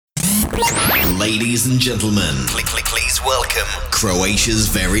Ladies and gentlemen, please welcome Croatia's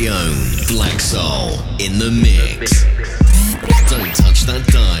very own Black Soul in the mix. Don't touch that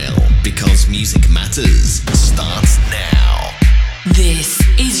dial, because music matters starts now. This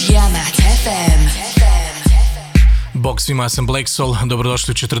is Yamat FM. Bog svima, ja sam Black Soul,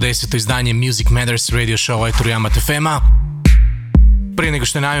 dobrodošli u 40. izdanje Music Matters radio show Ajturu Yamat FM-a. Prije nego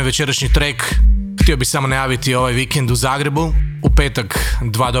što najavim večerašnji track, htio bih samo najaviti ovaj vikend u Zagrebu. U petak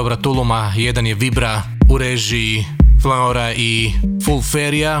 2 dobra tuluma, jedan je Vibra u režiji Flanora i Full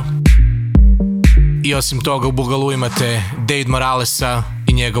Ferija. I osim toga u Bugalu imate David Moralesa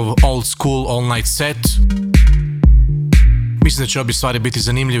i njegov Old School All Night set. Mislim da će obje stvari biti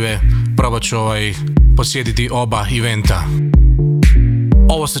zanimljive, probat ću posjetiti oba eventa.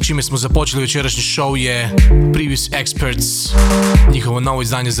 Ovo sa čime smo započeli večerašnji show je Previous Experts, njihovo novo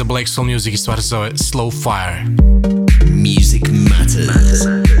izdanje za Black Soul Music i stvar se zove Slow Fire. Music matters.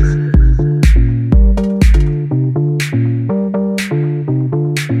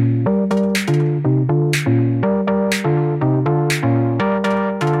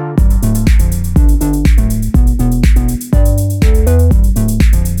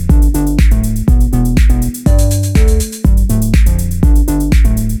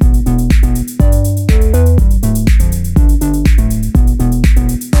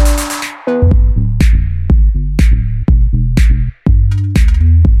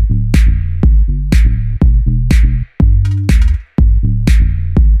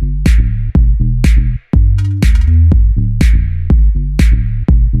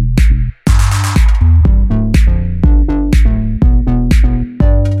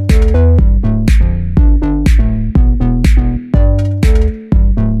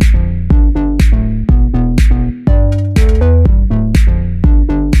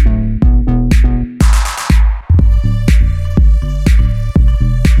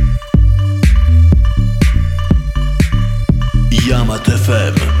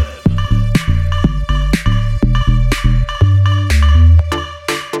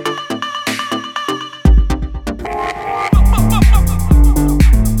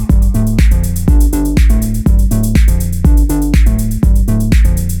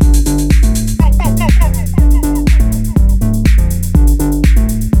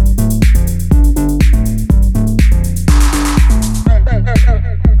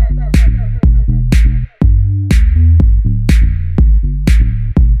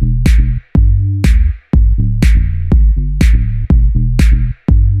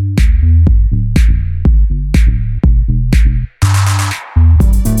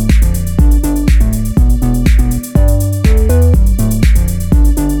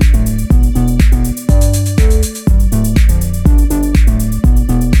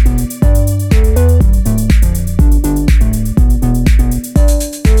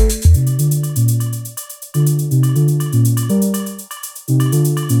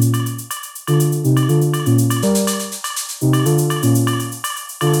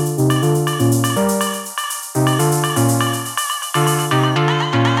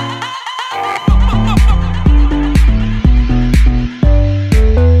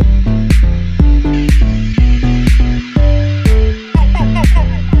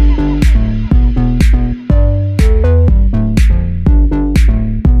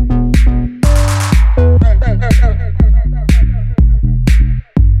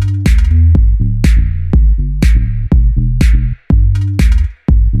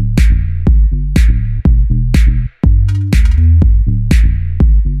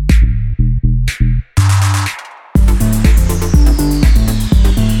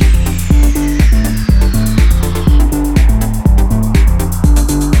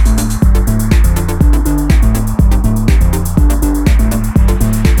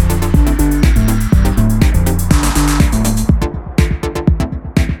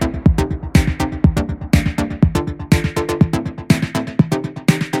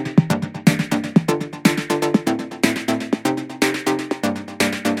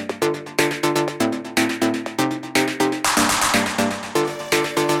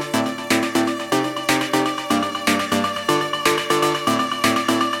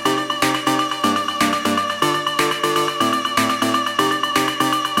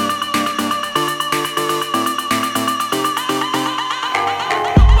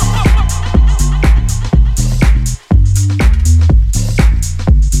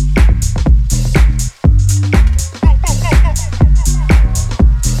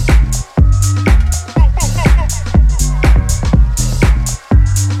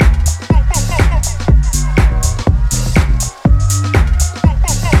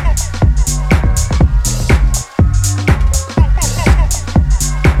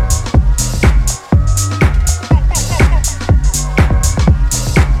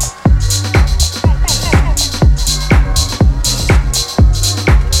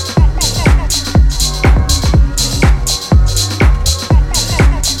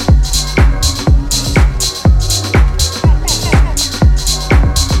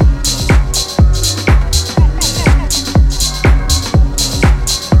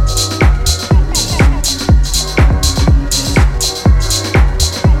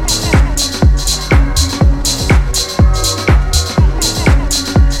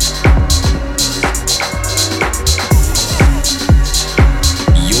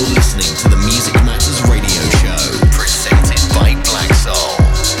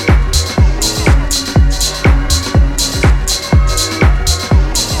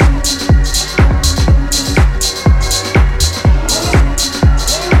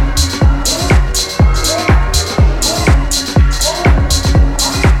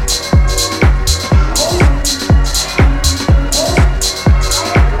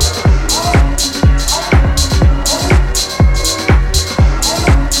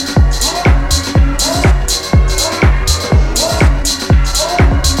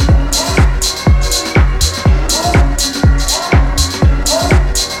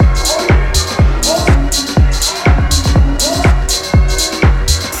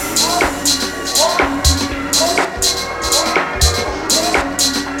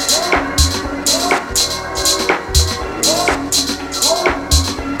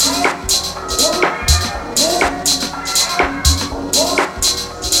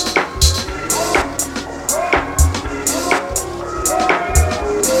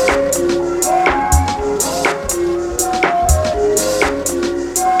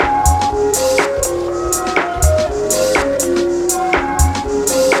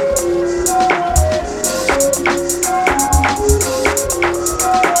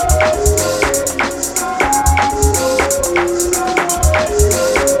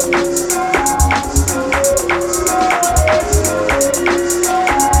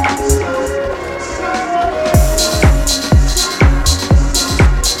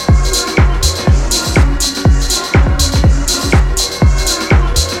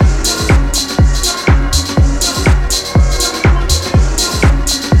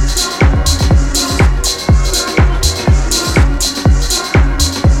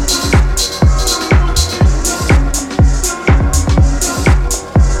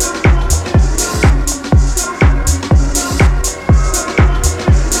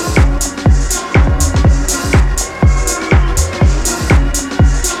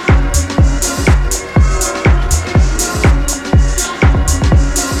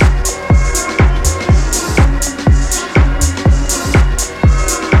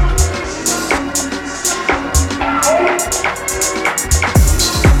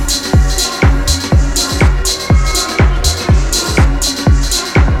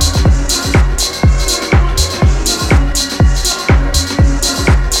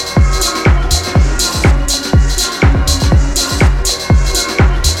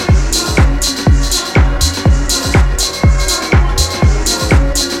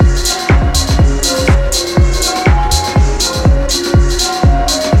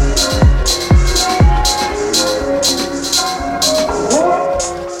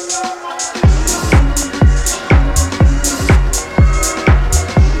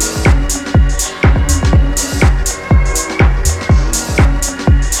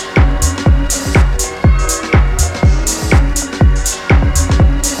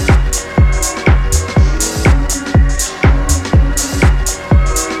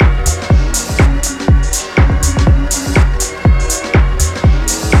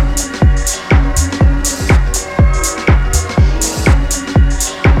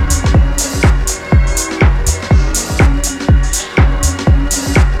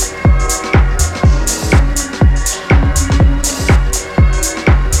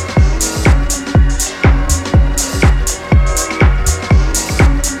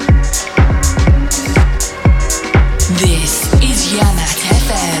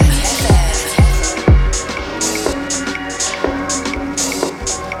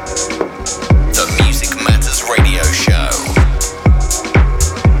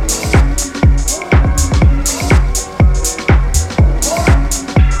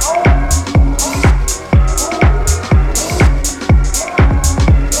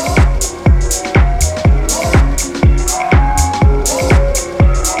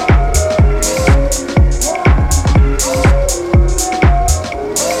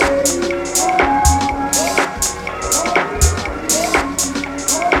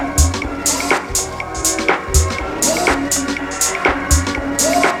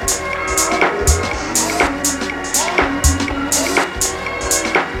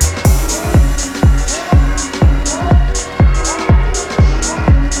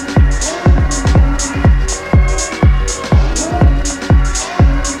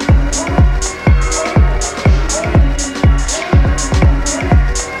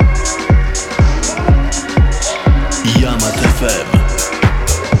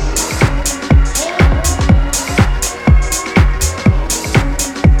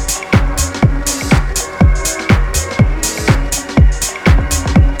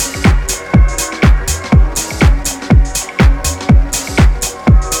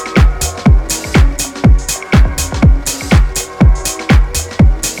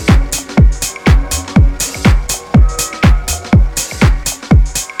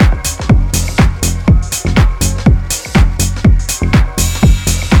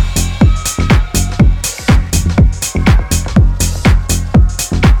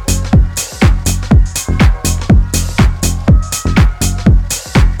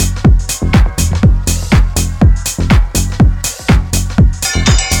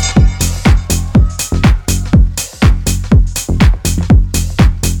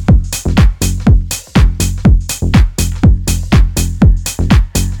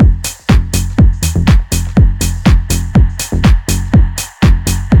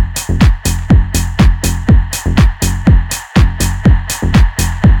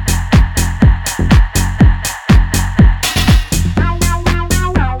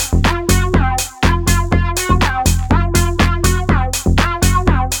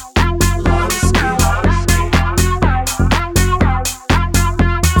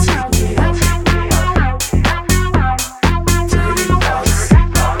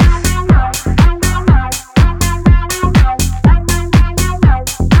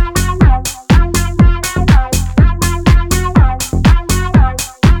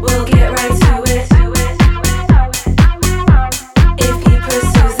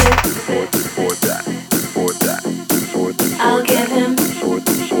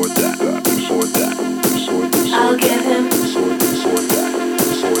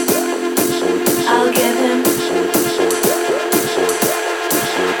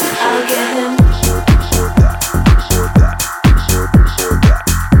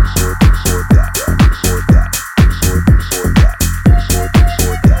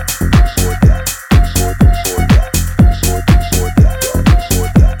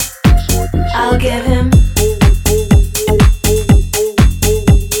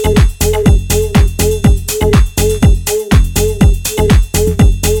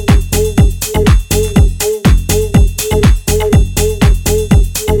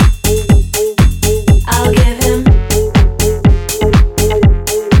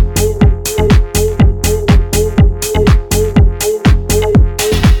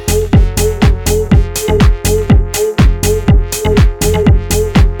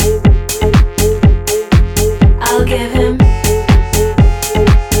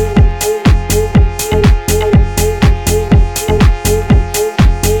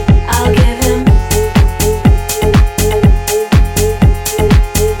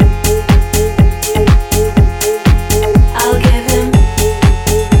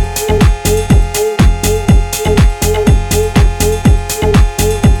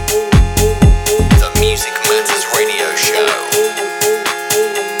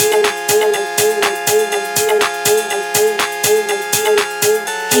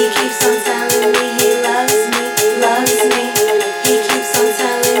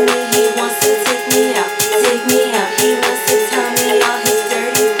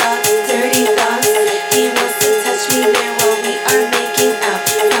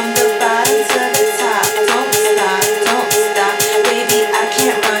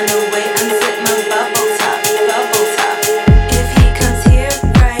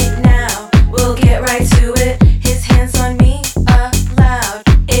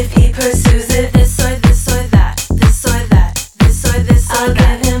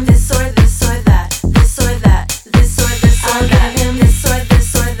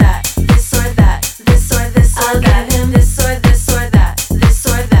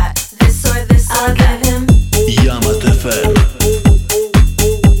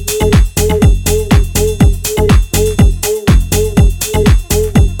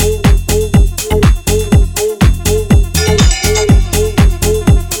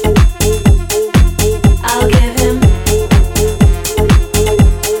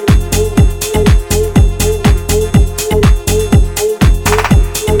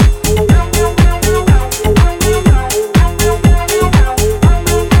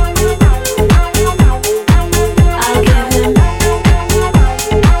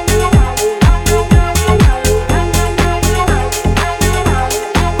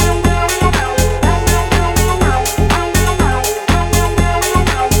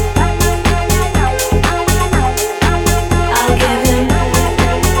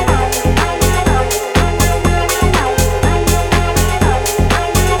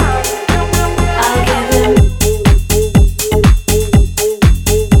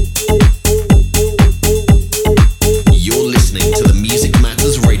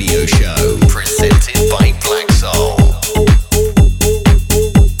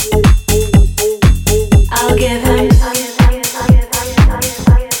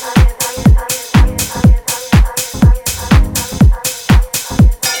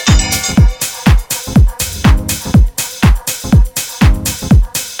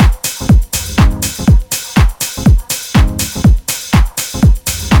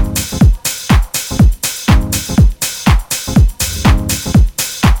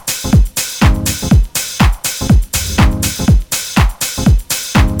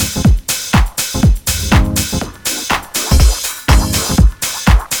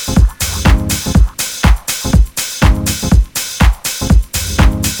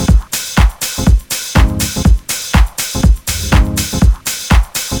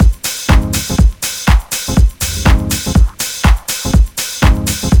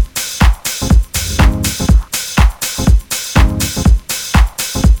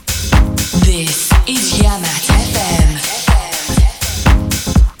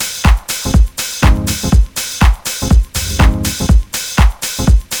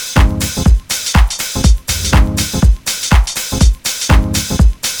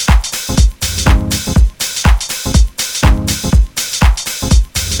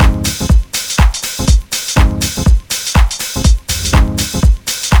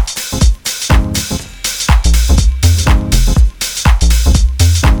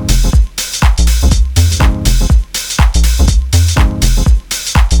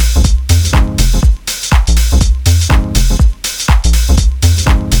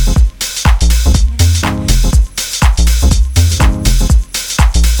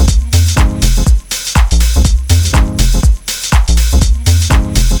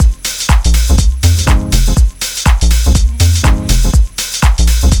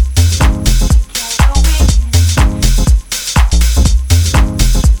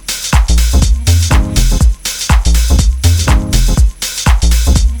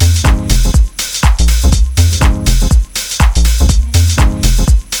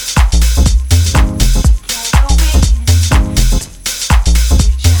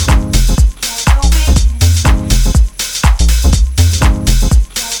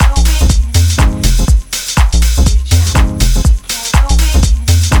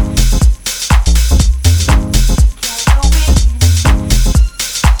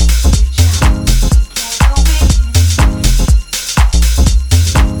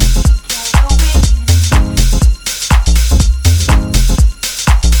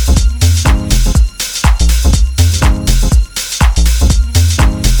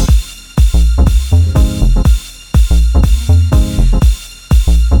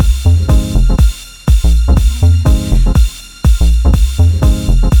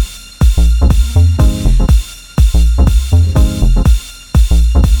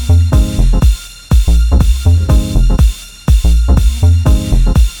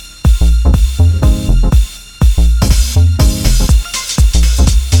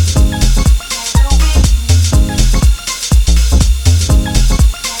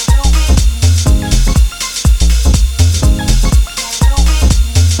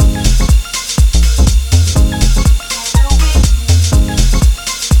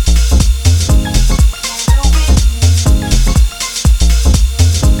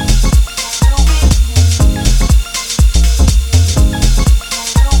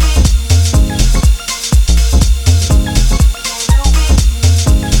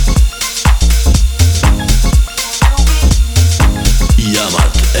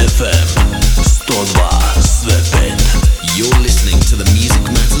 Yamat FM 102 sve 5. You're listening to the Music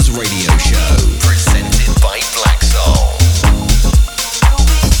Matters radio show, presented by Black Soul.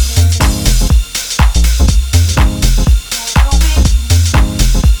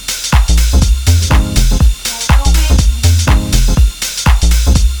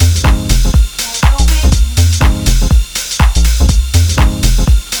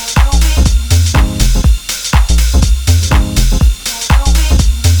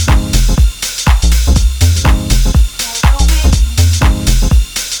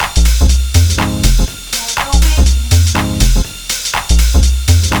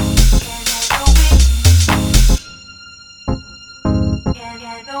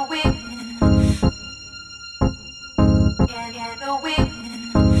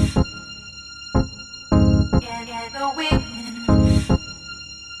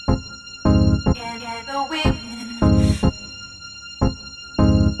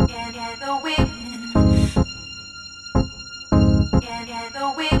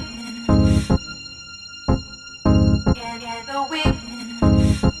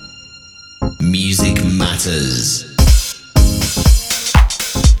 Music Matters.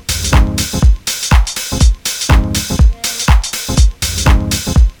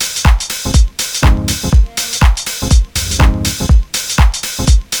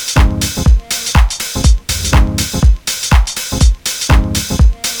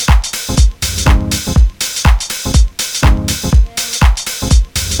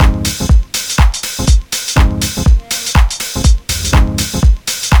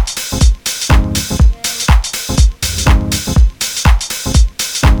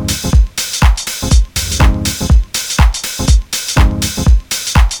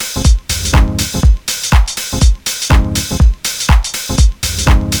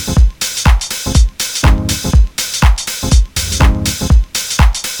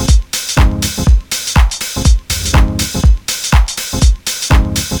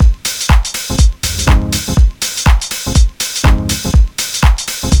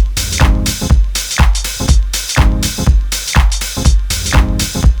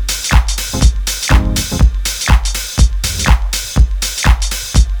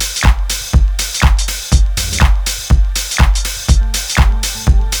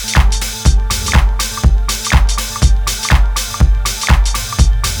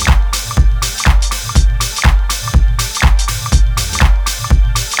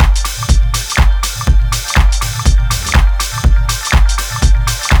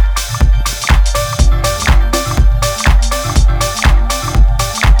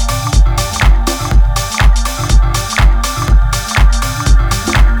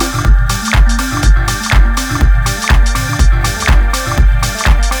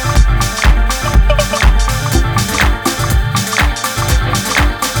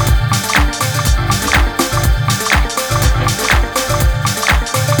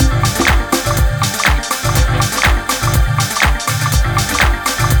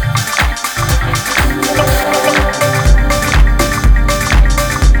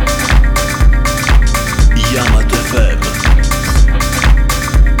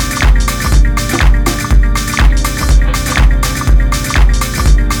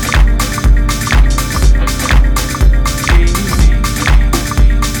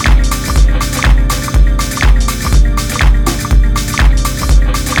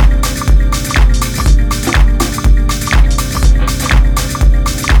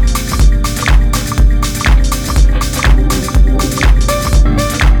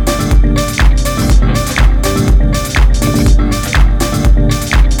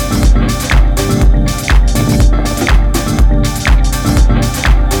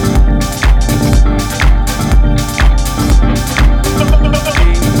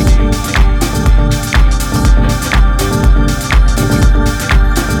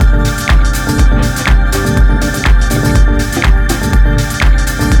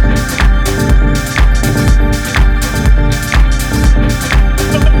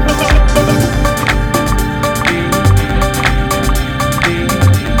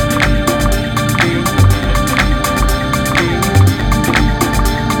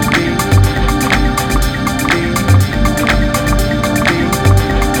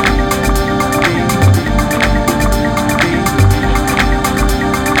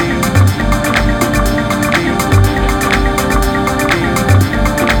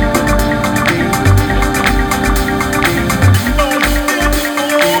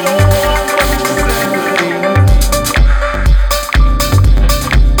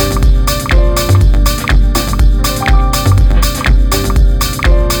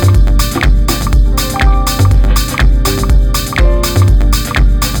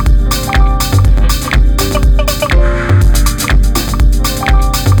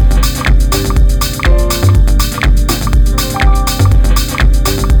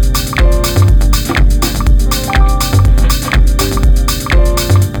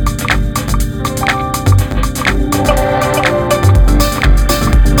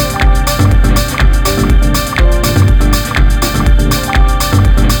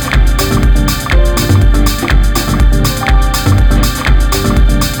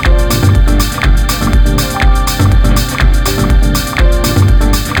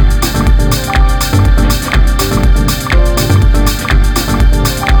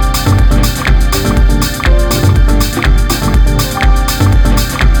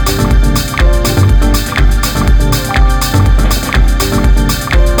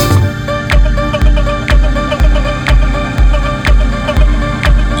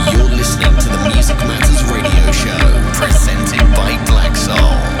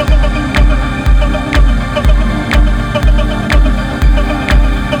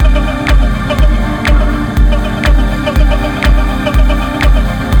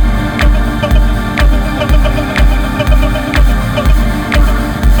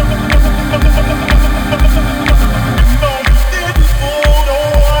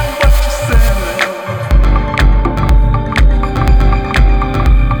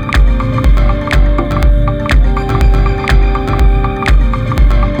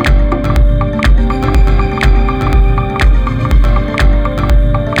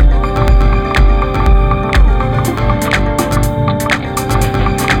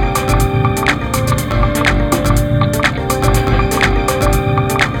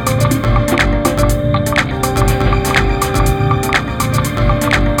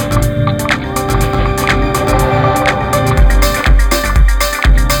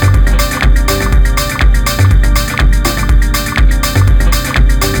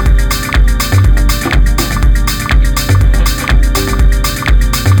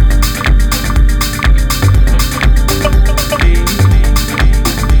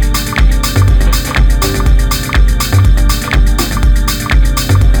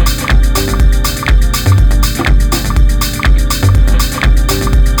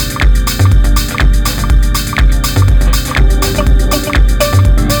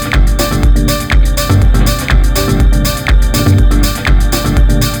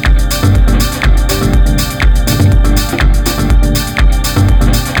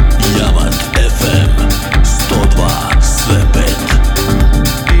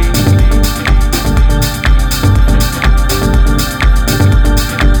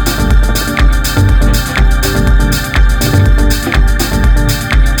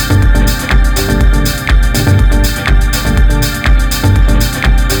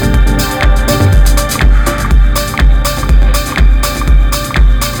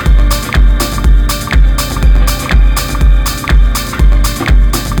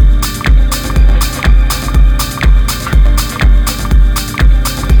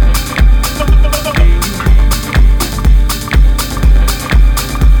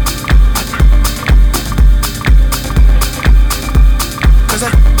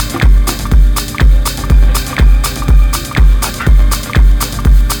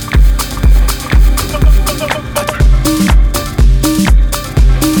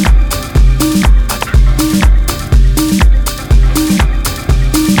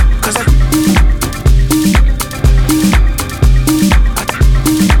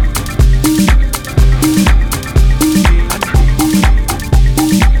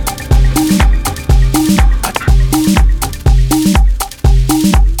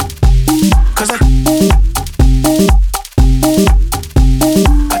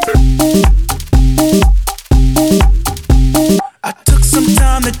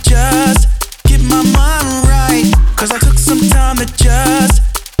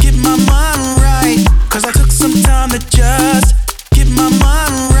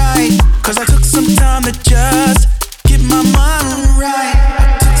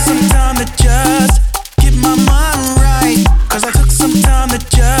 just get my mind right. 'Cause I took some time to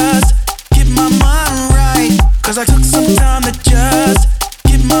just get my mind right. 'Cause I took some time to just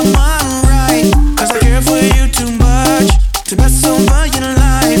get my mind right. 'Cause I care for you too much to mess over your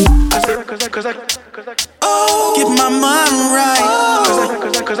life. 'Cause I oh, get my mind right.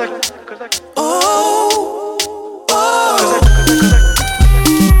 'Cause I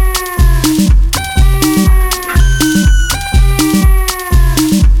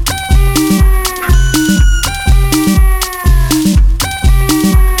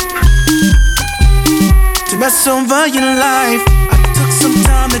mess over your life. I took some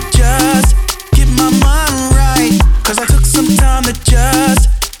time to just get my mind right. 'Cause I took some time to just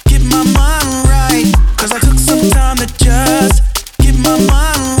get my mind right. 'Cause I took some time to just get my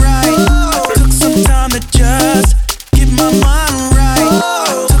mind right. I took some time to just get my mind right.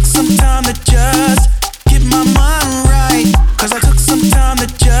 I took some time to just get my mind right. 'Cause I took some time to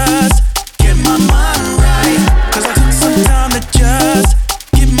just get my mind right. 'Cause I took some time to just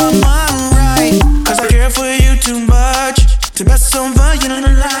get my mind right. 'Cause I care for you too much to mess over your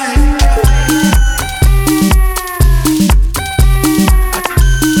life.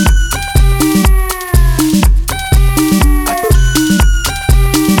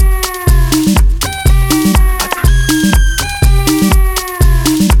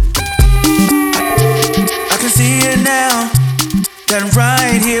 I can see it now, that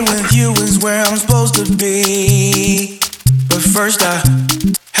right here with you is where I'm supposed to be. But first I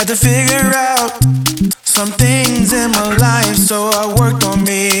had to figure out some things in my life, so I worked on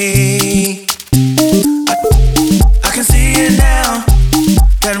me. I can see it now,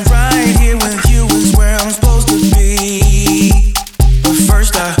 that right here with you is where I'm supposed to be. But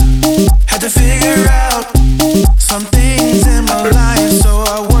first I had to figure out some things in my life, so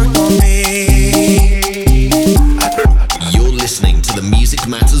I worked on me. You're listening to the Music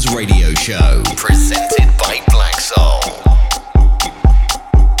Matters Radio Show, presented by Black Soul.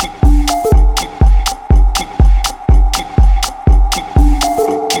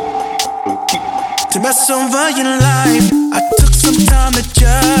 To mess over your life, I took some time to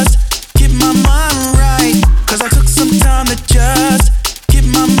just get my mind right. 'Cause I took some time to just get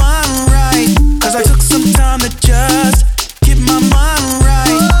my mind right. 'Cause I took some time to just get my mind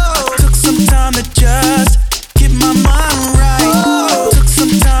right. I took some time to just get my mind right. I took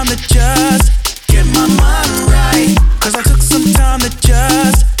some time to just get my mind right. 'Cause I took some time to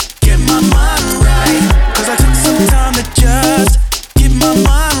just get my mind right. 'Cause I took some time to just get my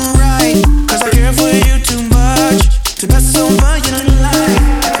mind right. 'Cause I care for you too much to mess over your life.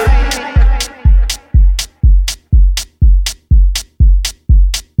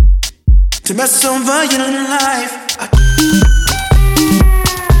 To mess over your life.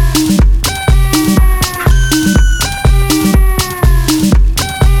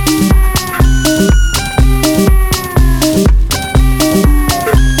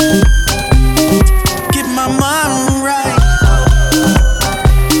 Get my mind right.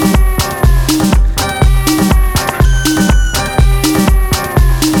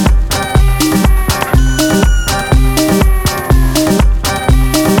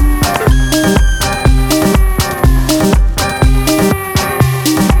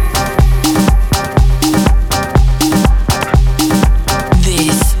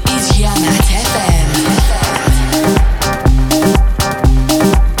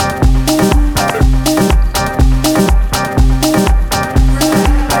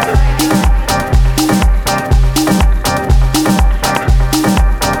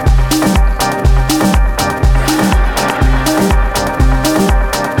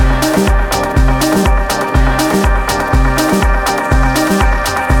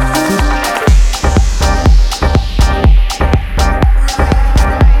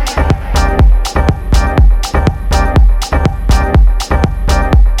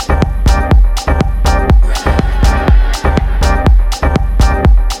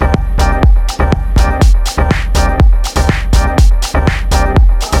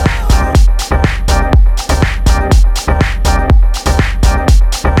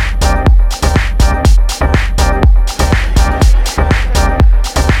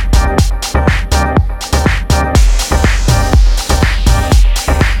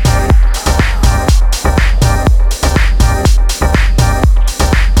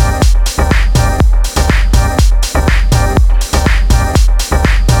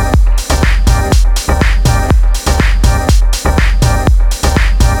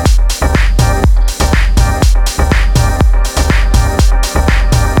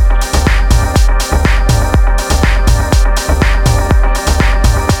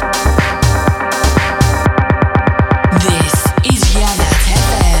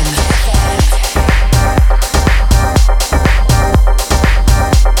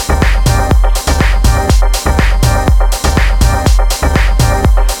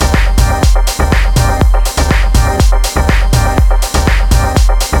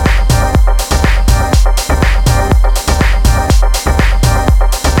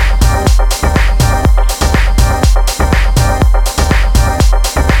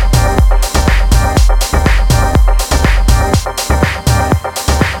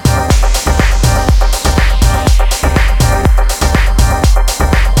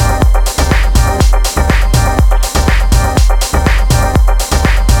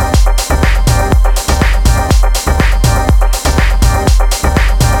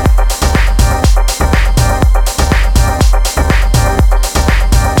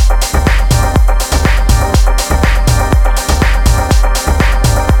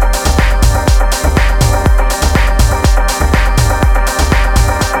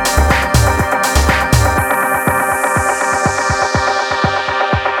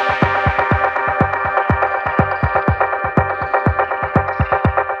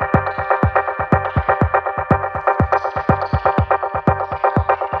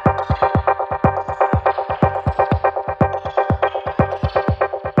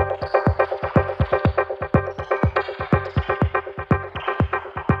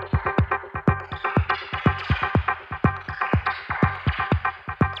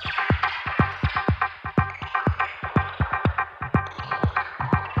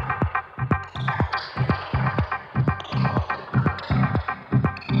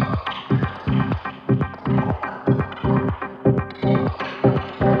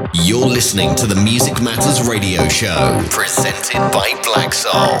 You're listening to the Music Matters radio show, presented by Black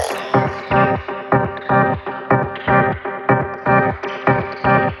Soul.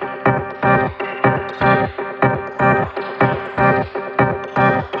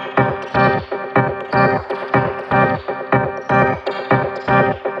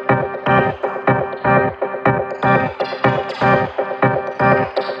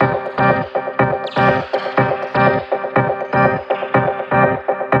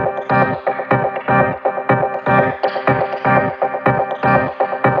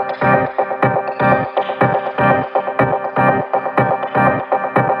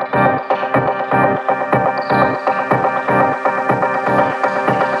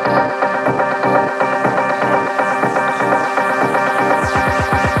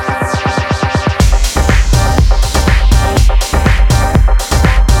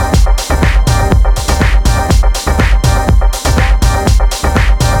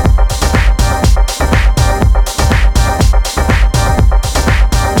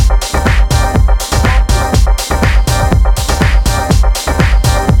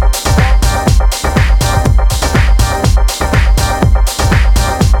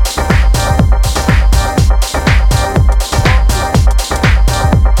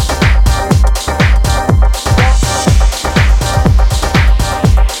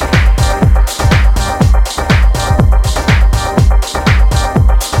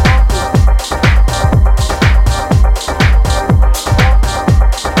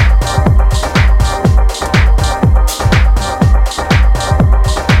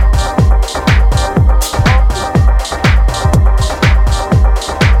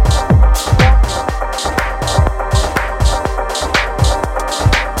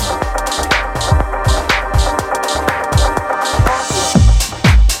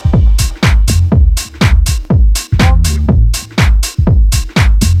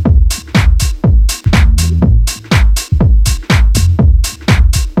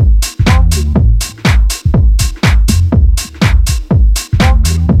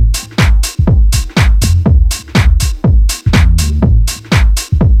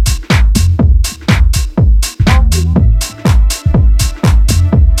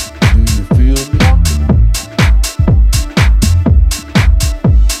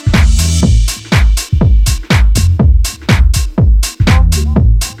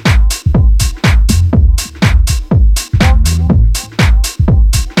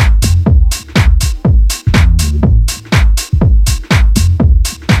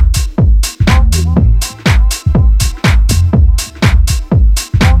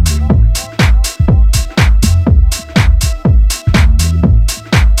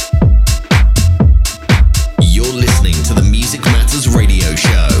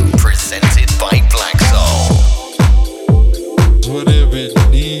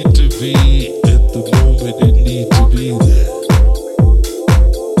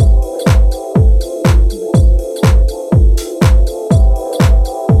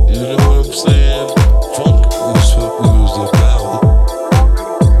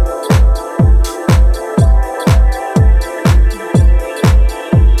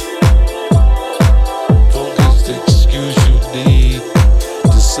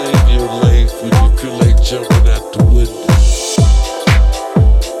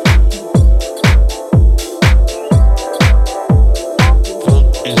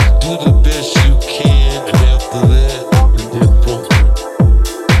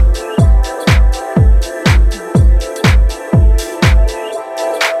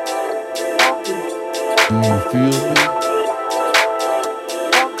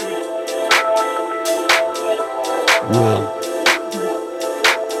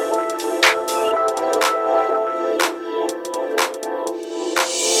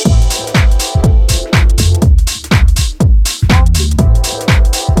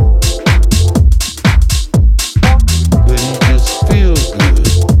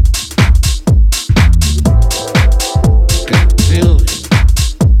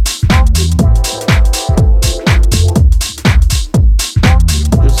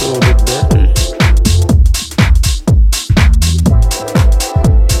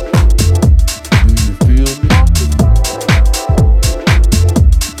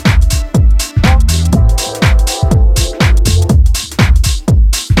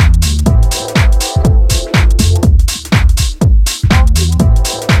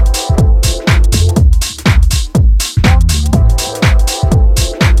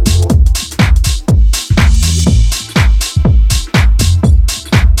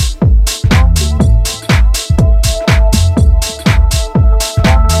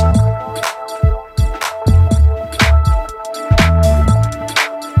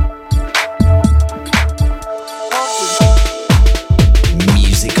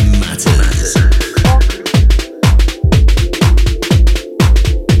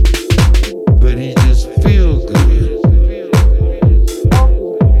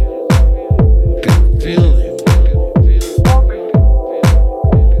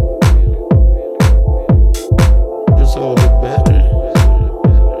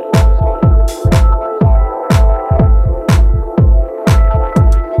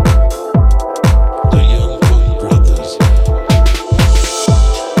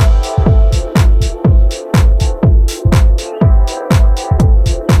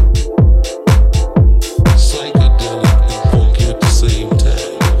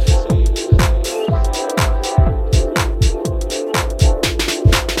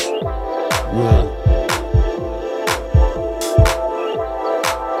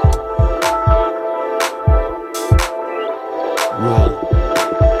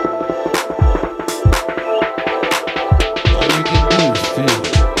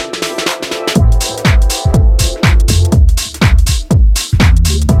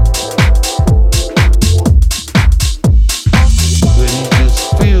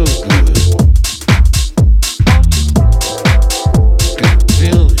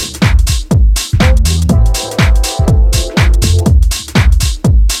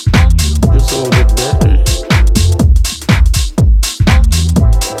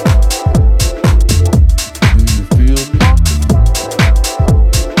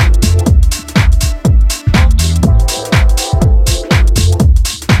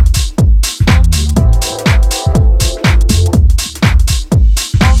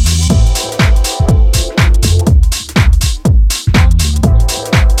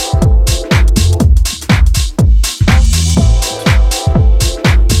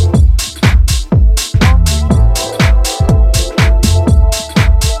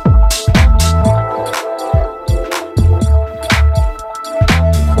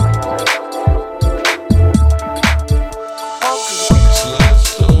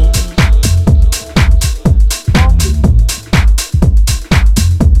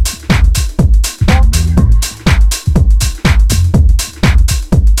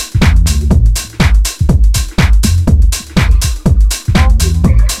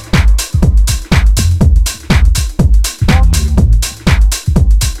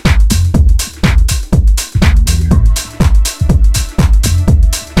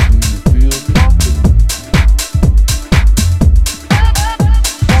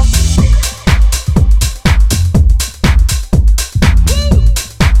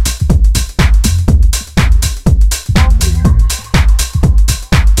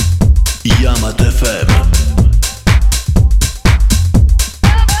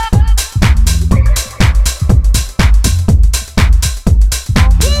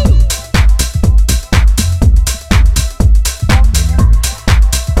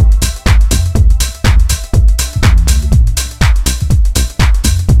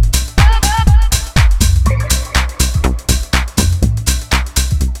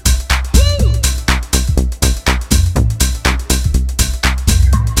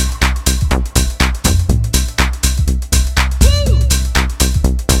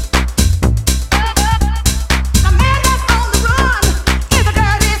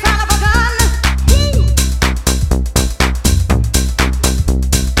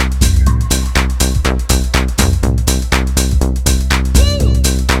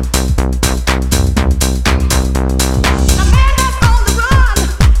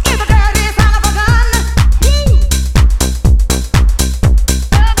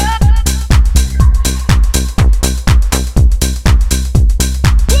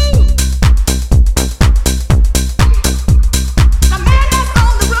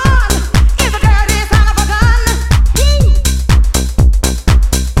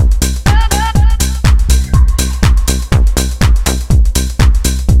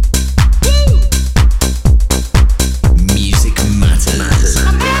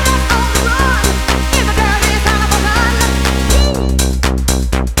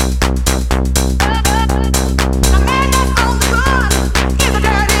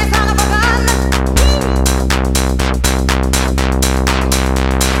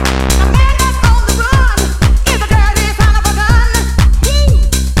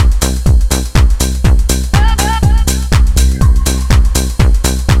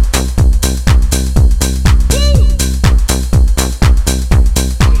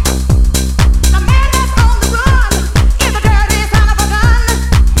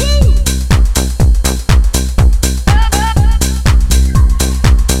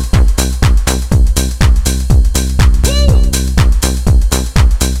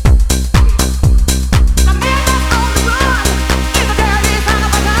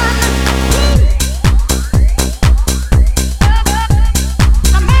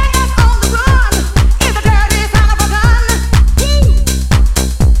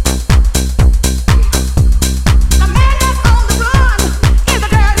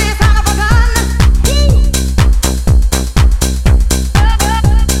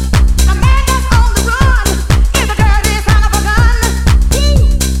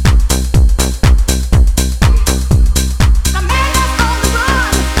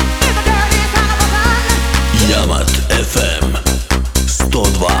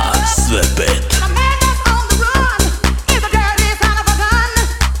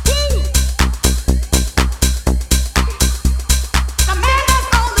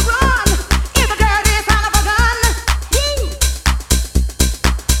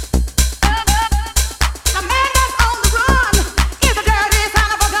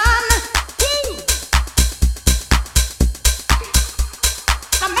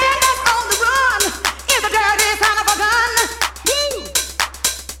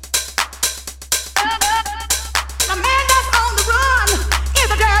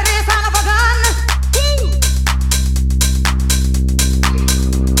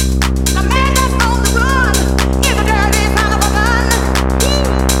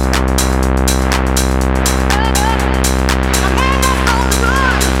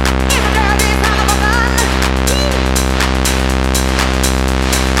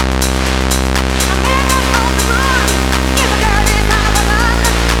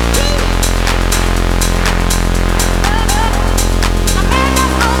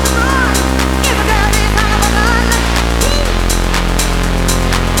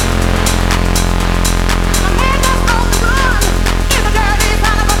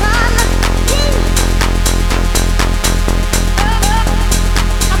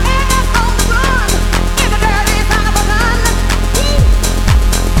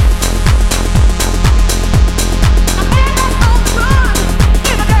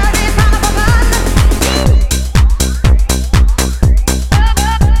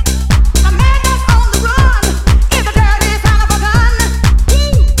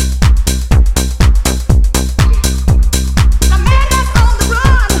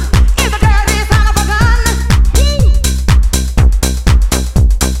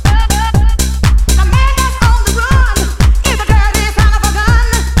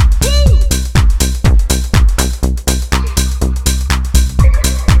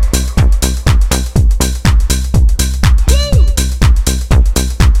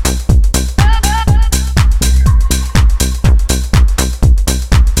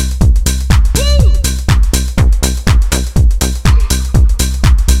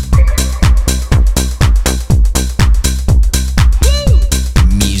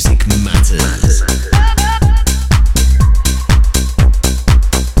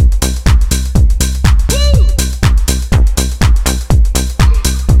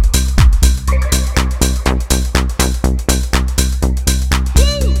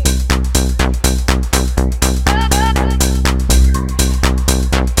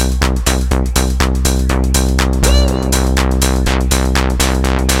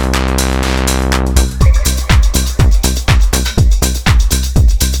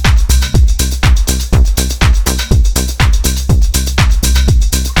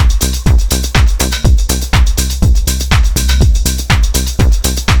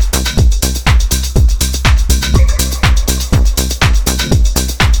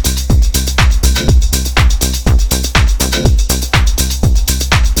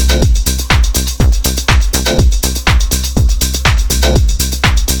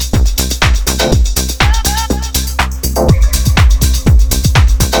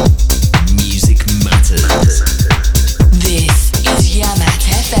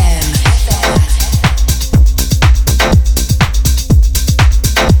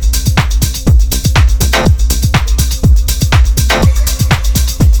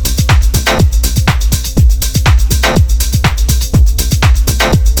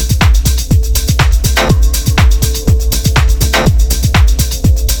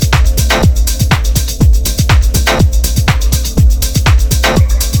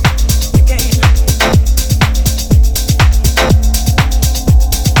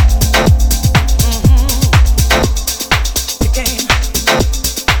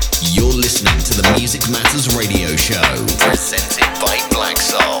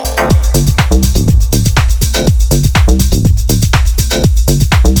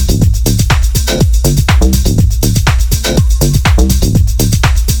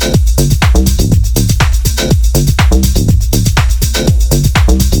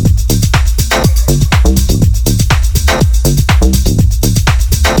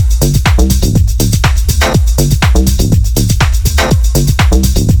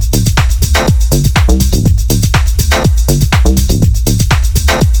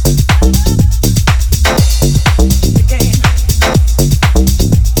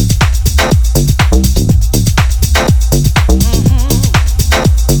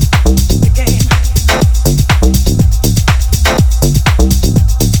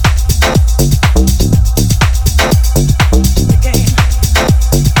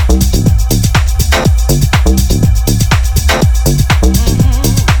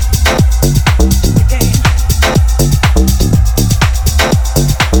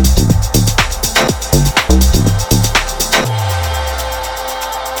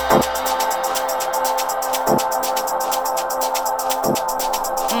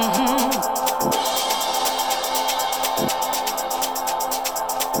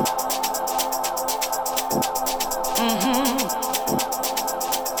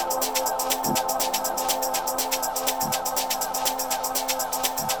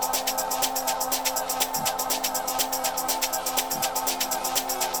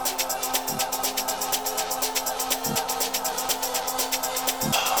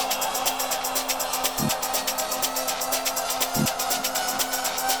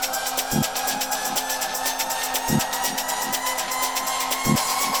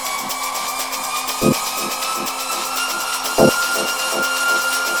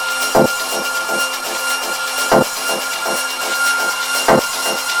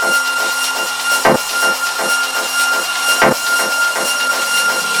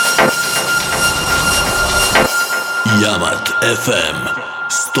 Jamat FM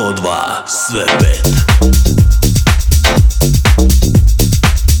 102 sve 5.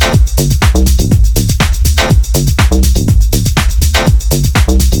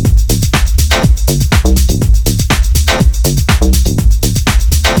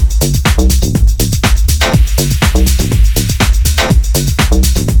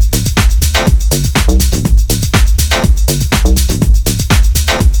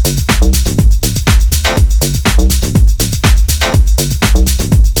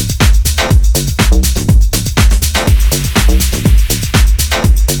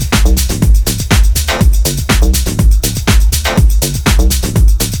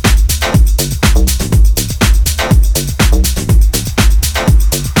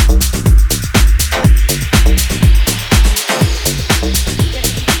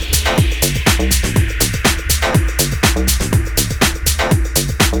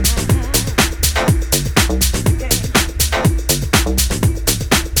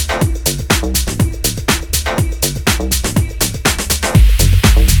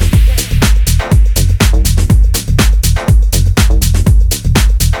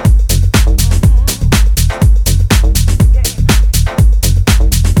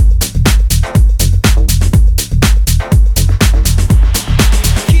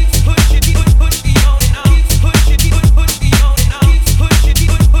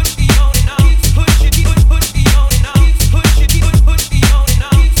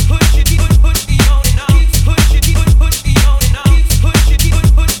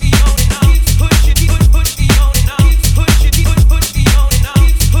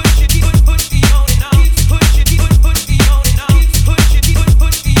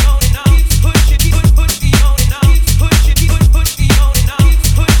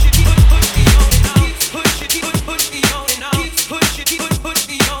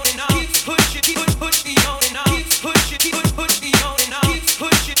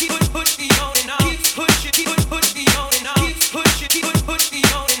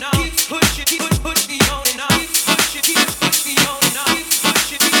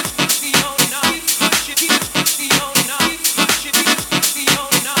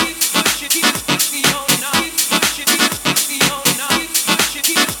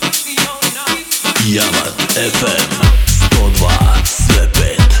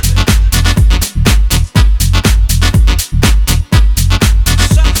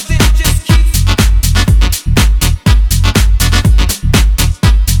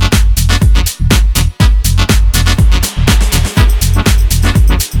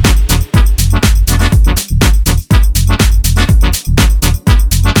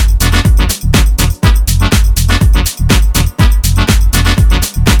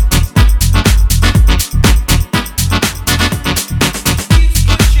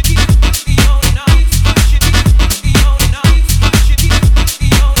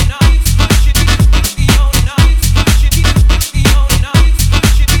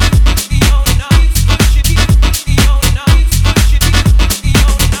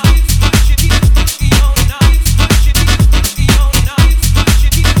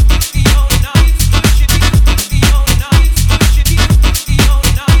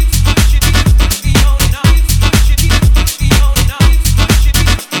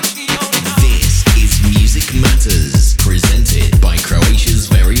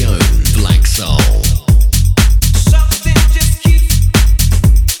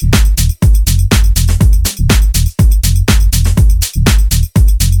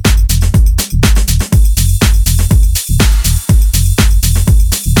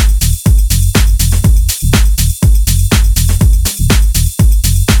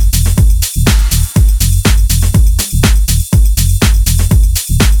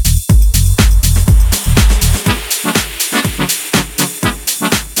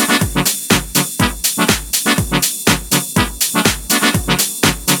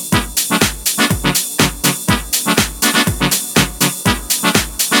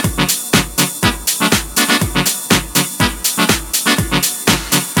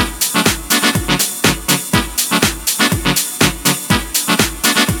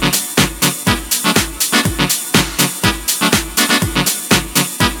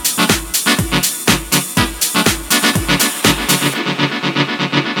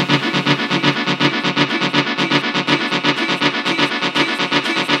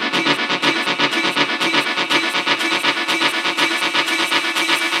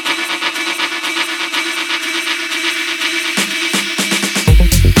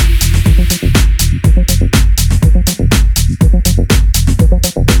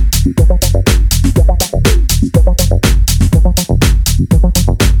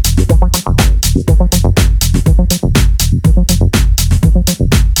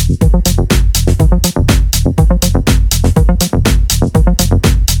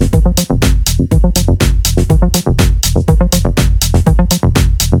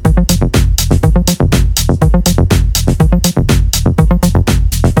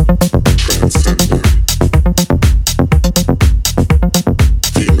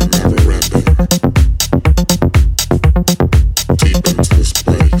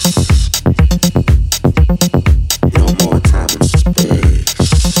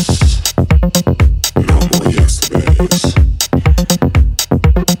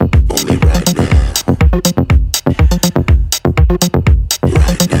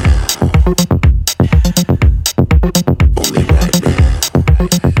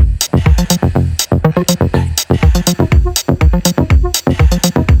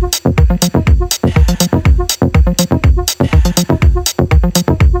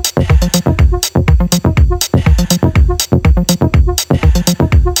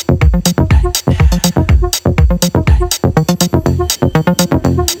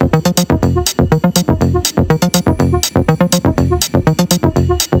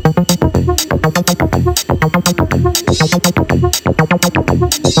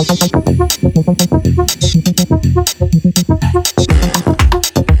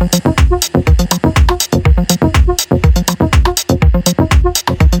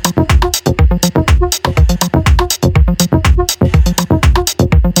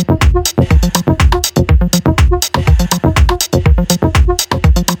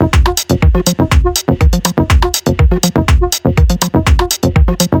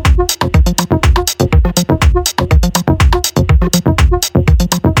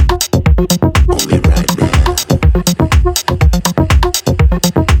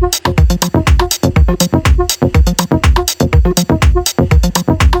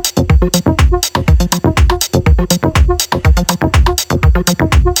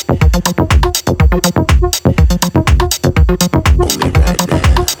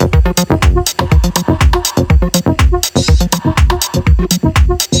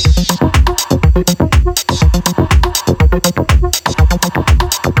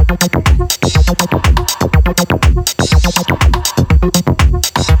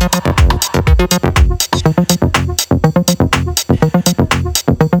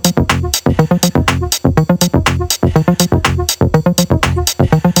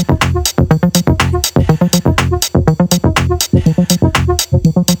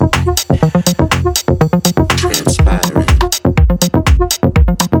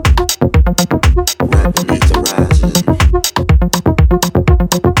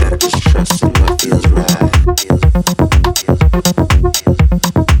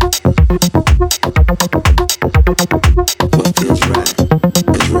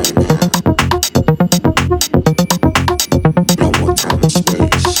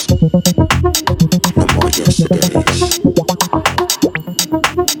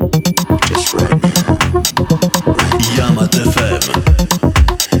 Yamat FM.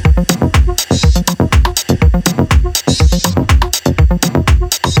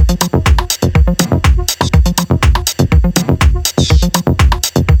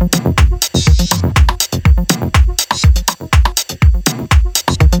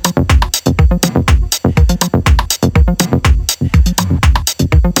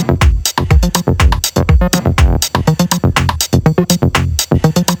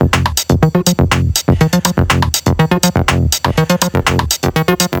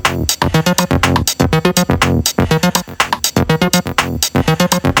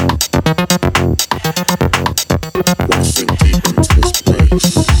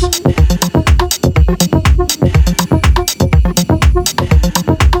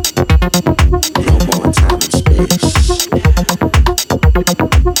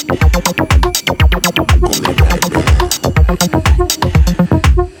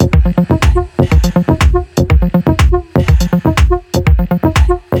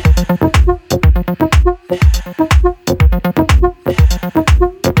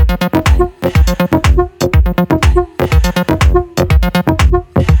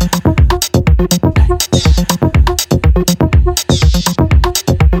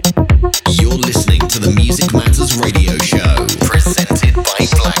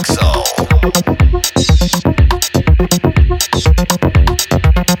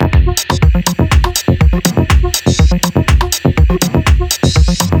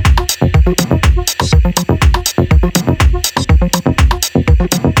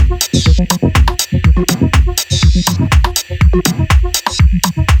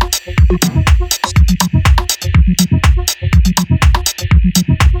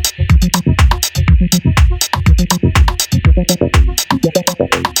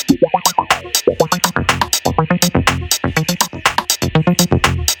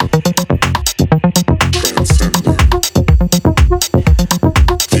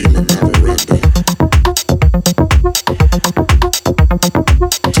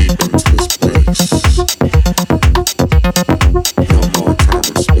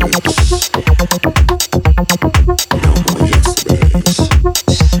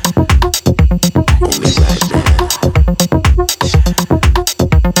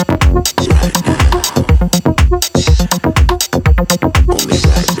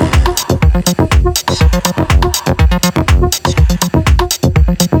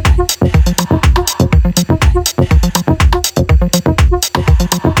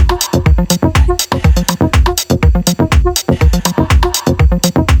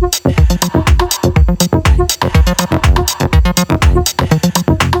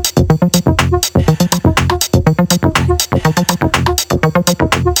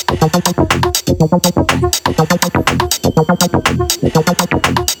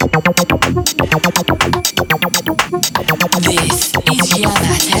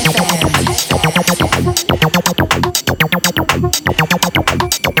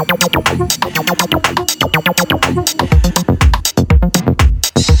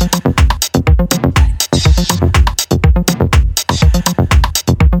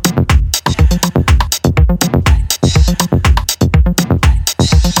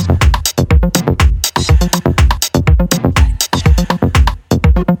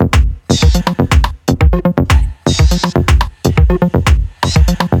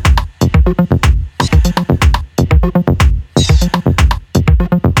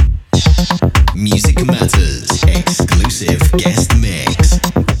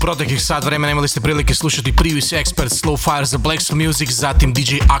 proteklih sat vremena imali ste prilike slušati Previous Expert, Slow Fire za Black Soul Music, zatim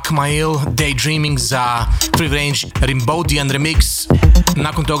DJ Akmail, Daydreaming za Free Range, Rimbodian Remix.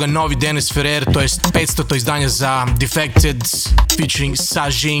 Nakon toga novi Dennis Ferrer, to jest 500. izdanje za Defected featuring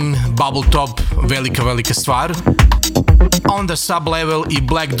Sajin, Bubble Top, velika stvar. Onda Sublevel i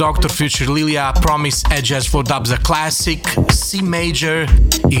Black Doctor feature Lilia, Promise, Edge Jazz for Dub za Classic, C Major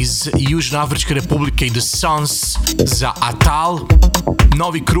iz Južnoafričke republike i The Sons za Atal.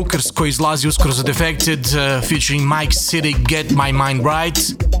 Novi Crookers koji izlazi uskoro za Defected featuring Mike City, Get My Mind Right.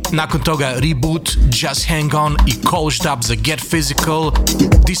 Nakon toga Reboot, Just Hang On i Kolsch Dub za Get Physical.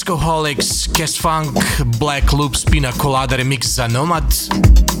 Discoholics, Cash Funk, Black Loop, Pina Colada remix za Nomad.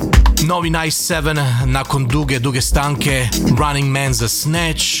 Novi Nice 7 nakon duge stanke, Running Man za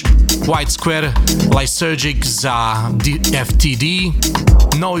Snatch, White Square, Lysergic za FTD.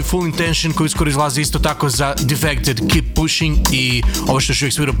 Novi Full Intention koji uskoro izlazi isto tako za Defected, Keep Pushing i ovo što još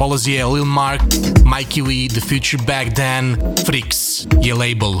uvijek svira polazi je Lil Mark, Mikey Lee, The Future Back Then, Freaks je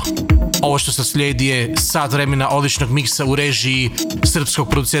label. Ovo što se slijedi je sat vremena odličnog miksa u režiji srpskog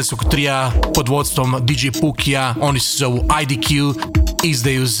producenskog trija pod vodstvom DJ Pukija. Oni se zovu IDQ,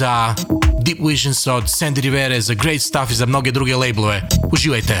 izdaju za Deep Visions od Sandy Rivere, za Great Stuff i za mnoge druge labelove.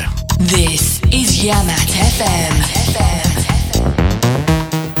 Uživajte! This is Yamat FM.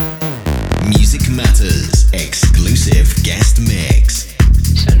 Music Matters exclusive guest mix.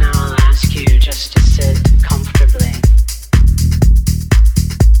 So now I'll ask you just to sit comfortably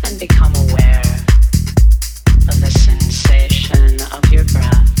and become aware of the sensation of your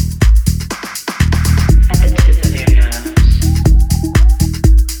breath at the tip of your nose.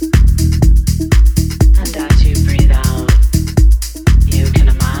 And as you breathe out, you can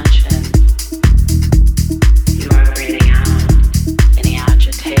imagine you are breathing out any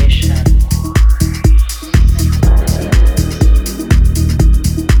agitation.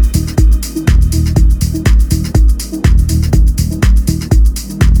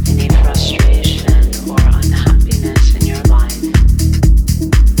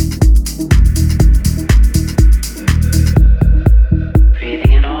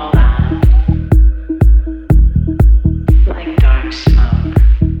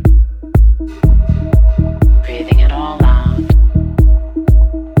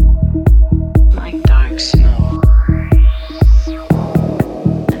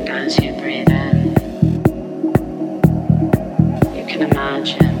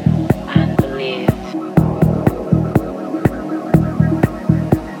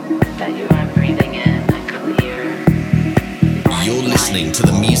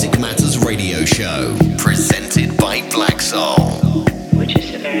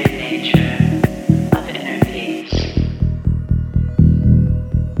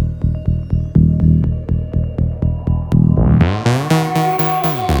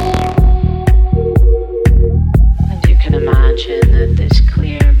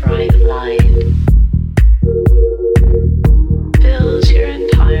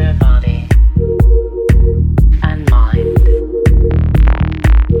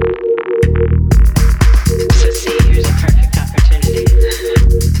 So see, here's a perfect opportunity.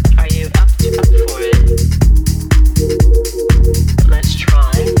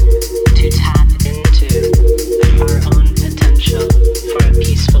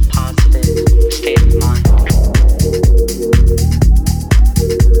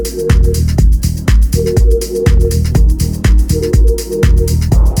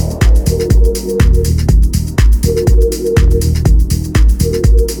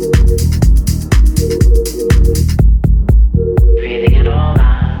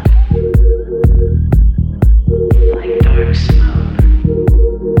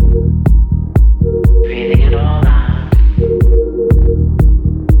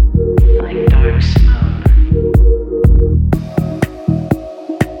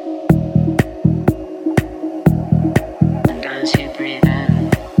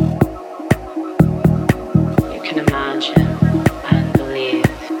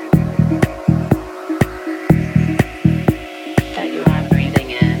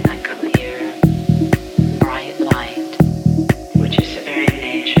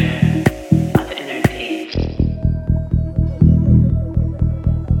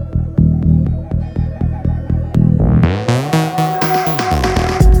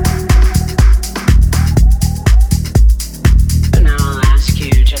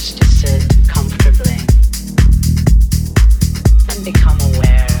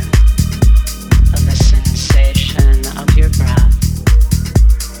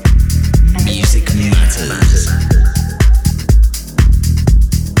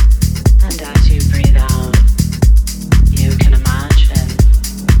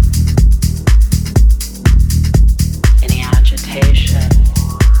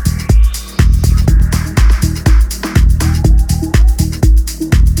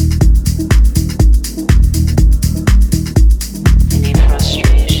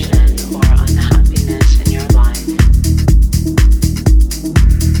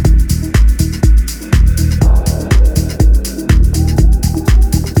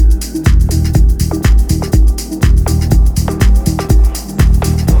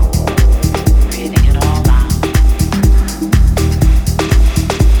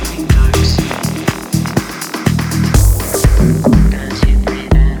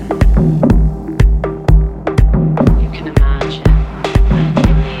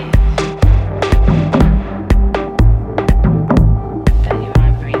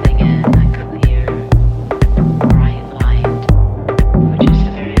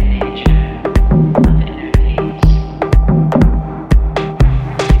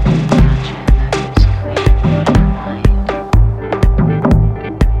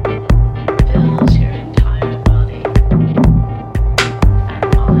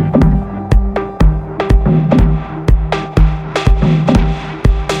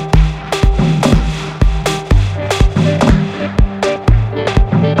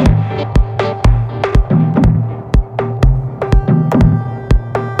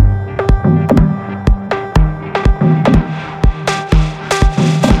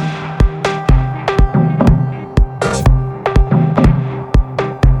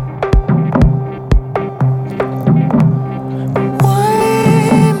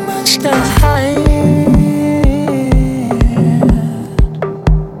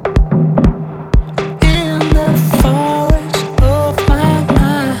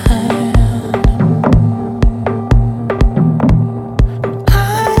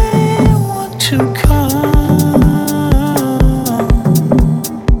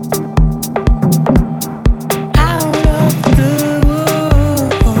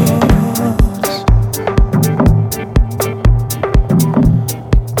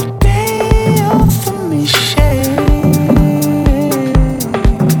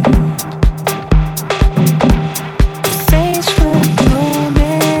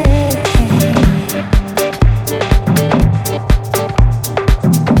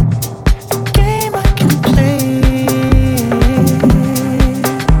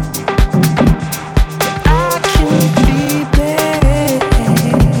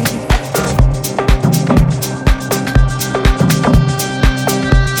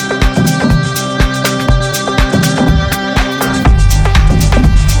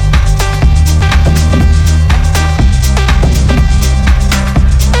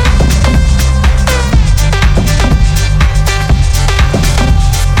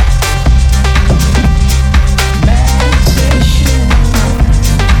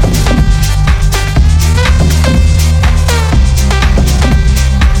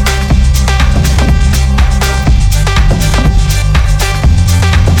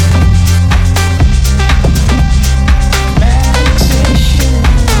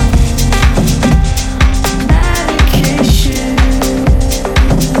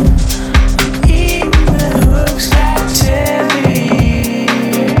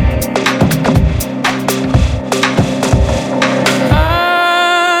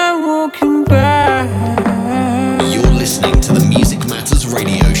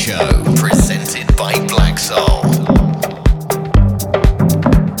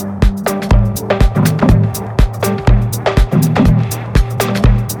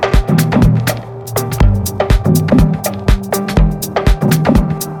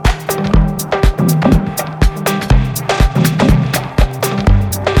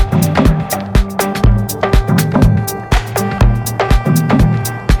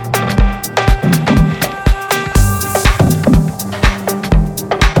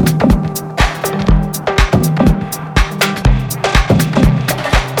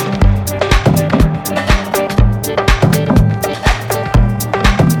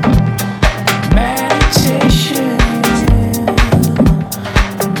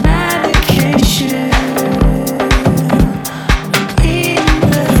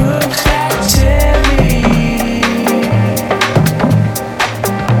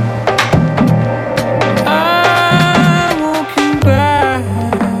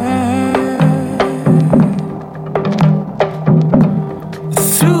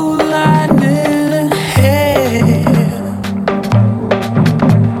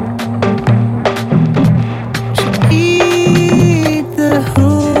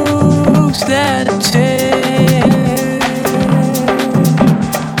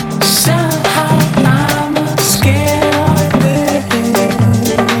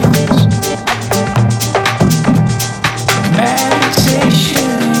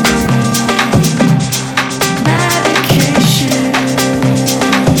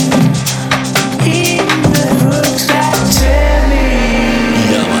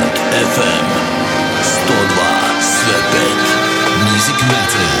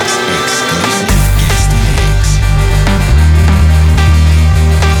 Matters exclusive guest mix.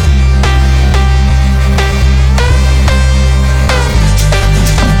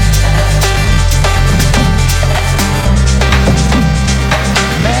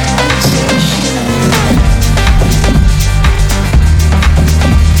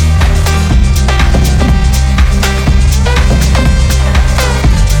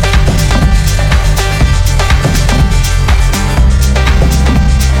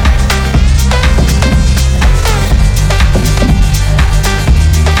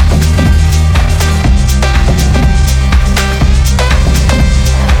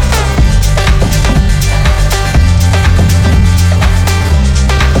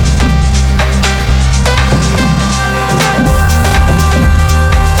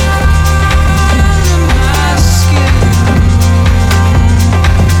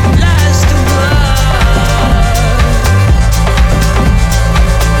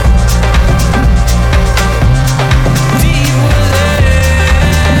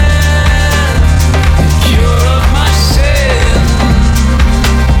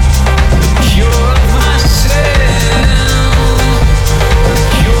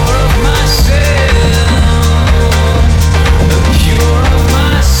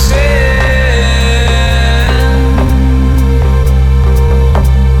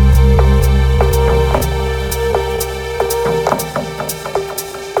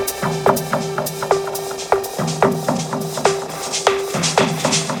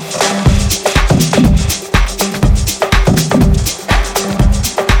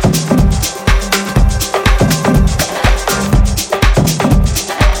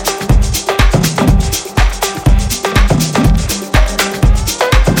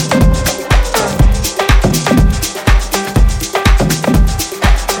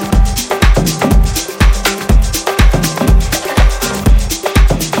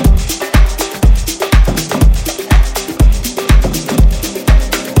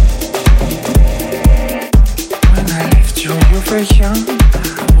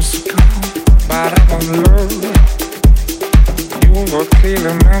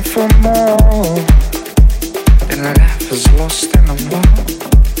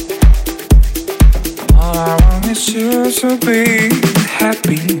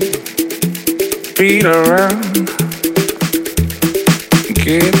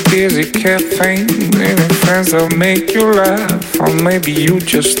 Make you laugh, or maybe you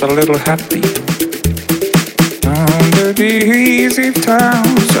just a little happy. Under the easy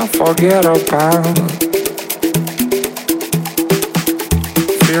times I forget about.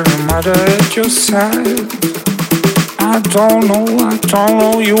 Feeling mother at your side. I don't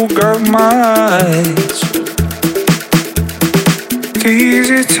know, you got my eyes. The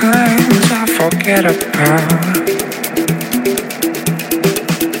easy times I forget about.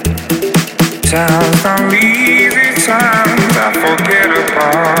 Times I leave. Times I forget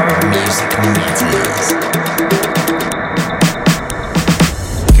about. Music Matters.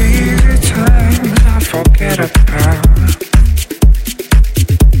 These times I forget about.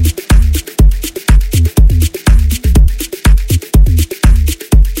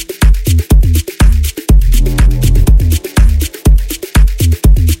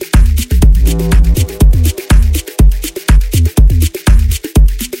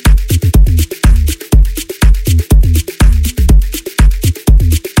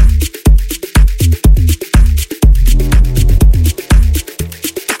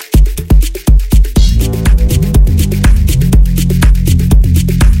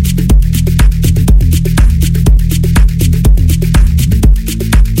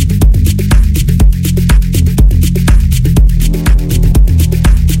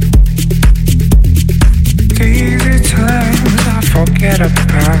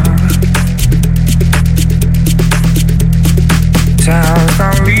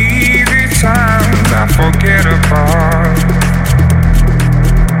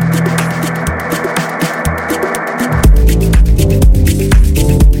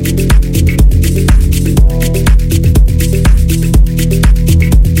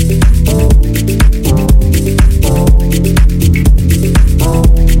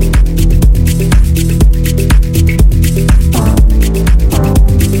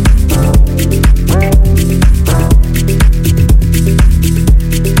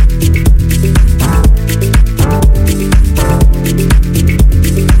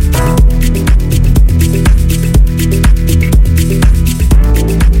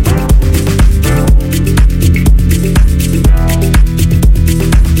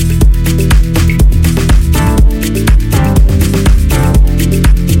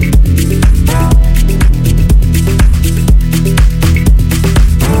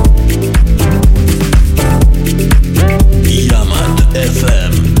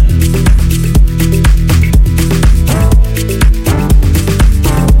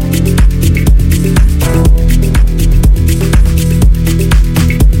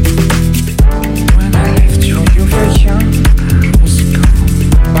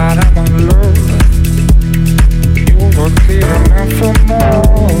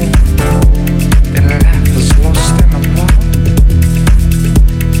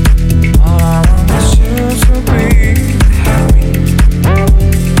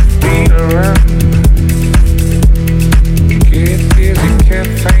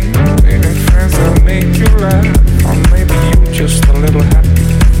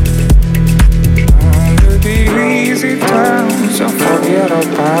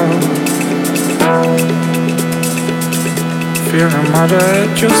 mother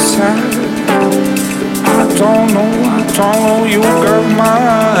at your side. I don't know, you got my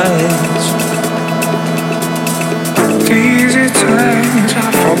eyes. Easy times I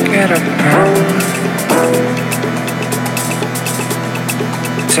forget about.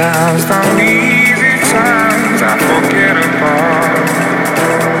 Times down easy times I forget about.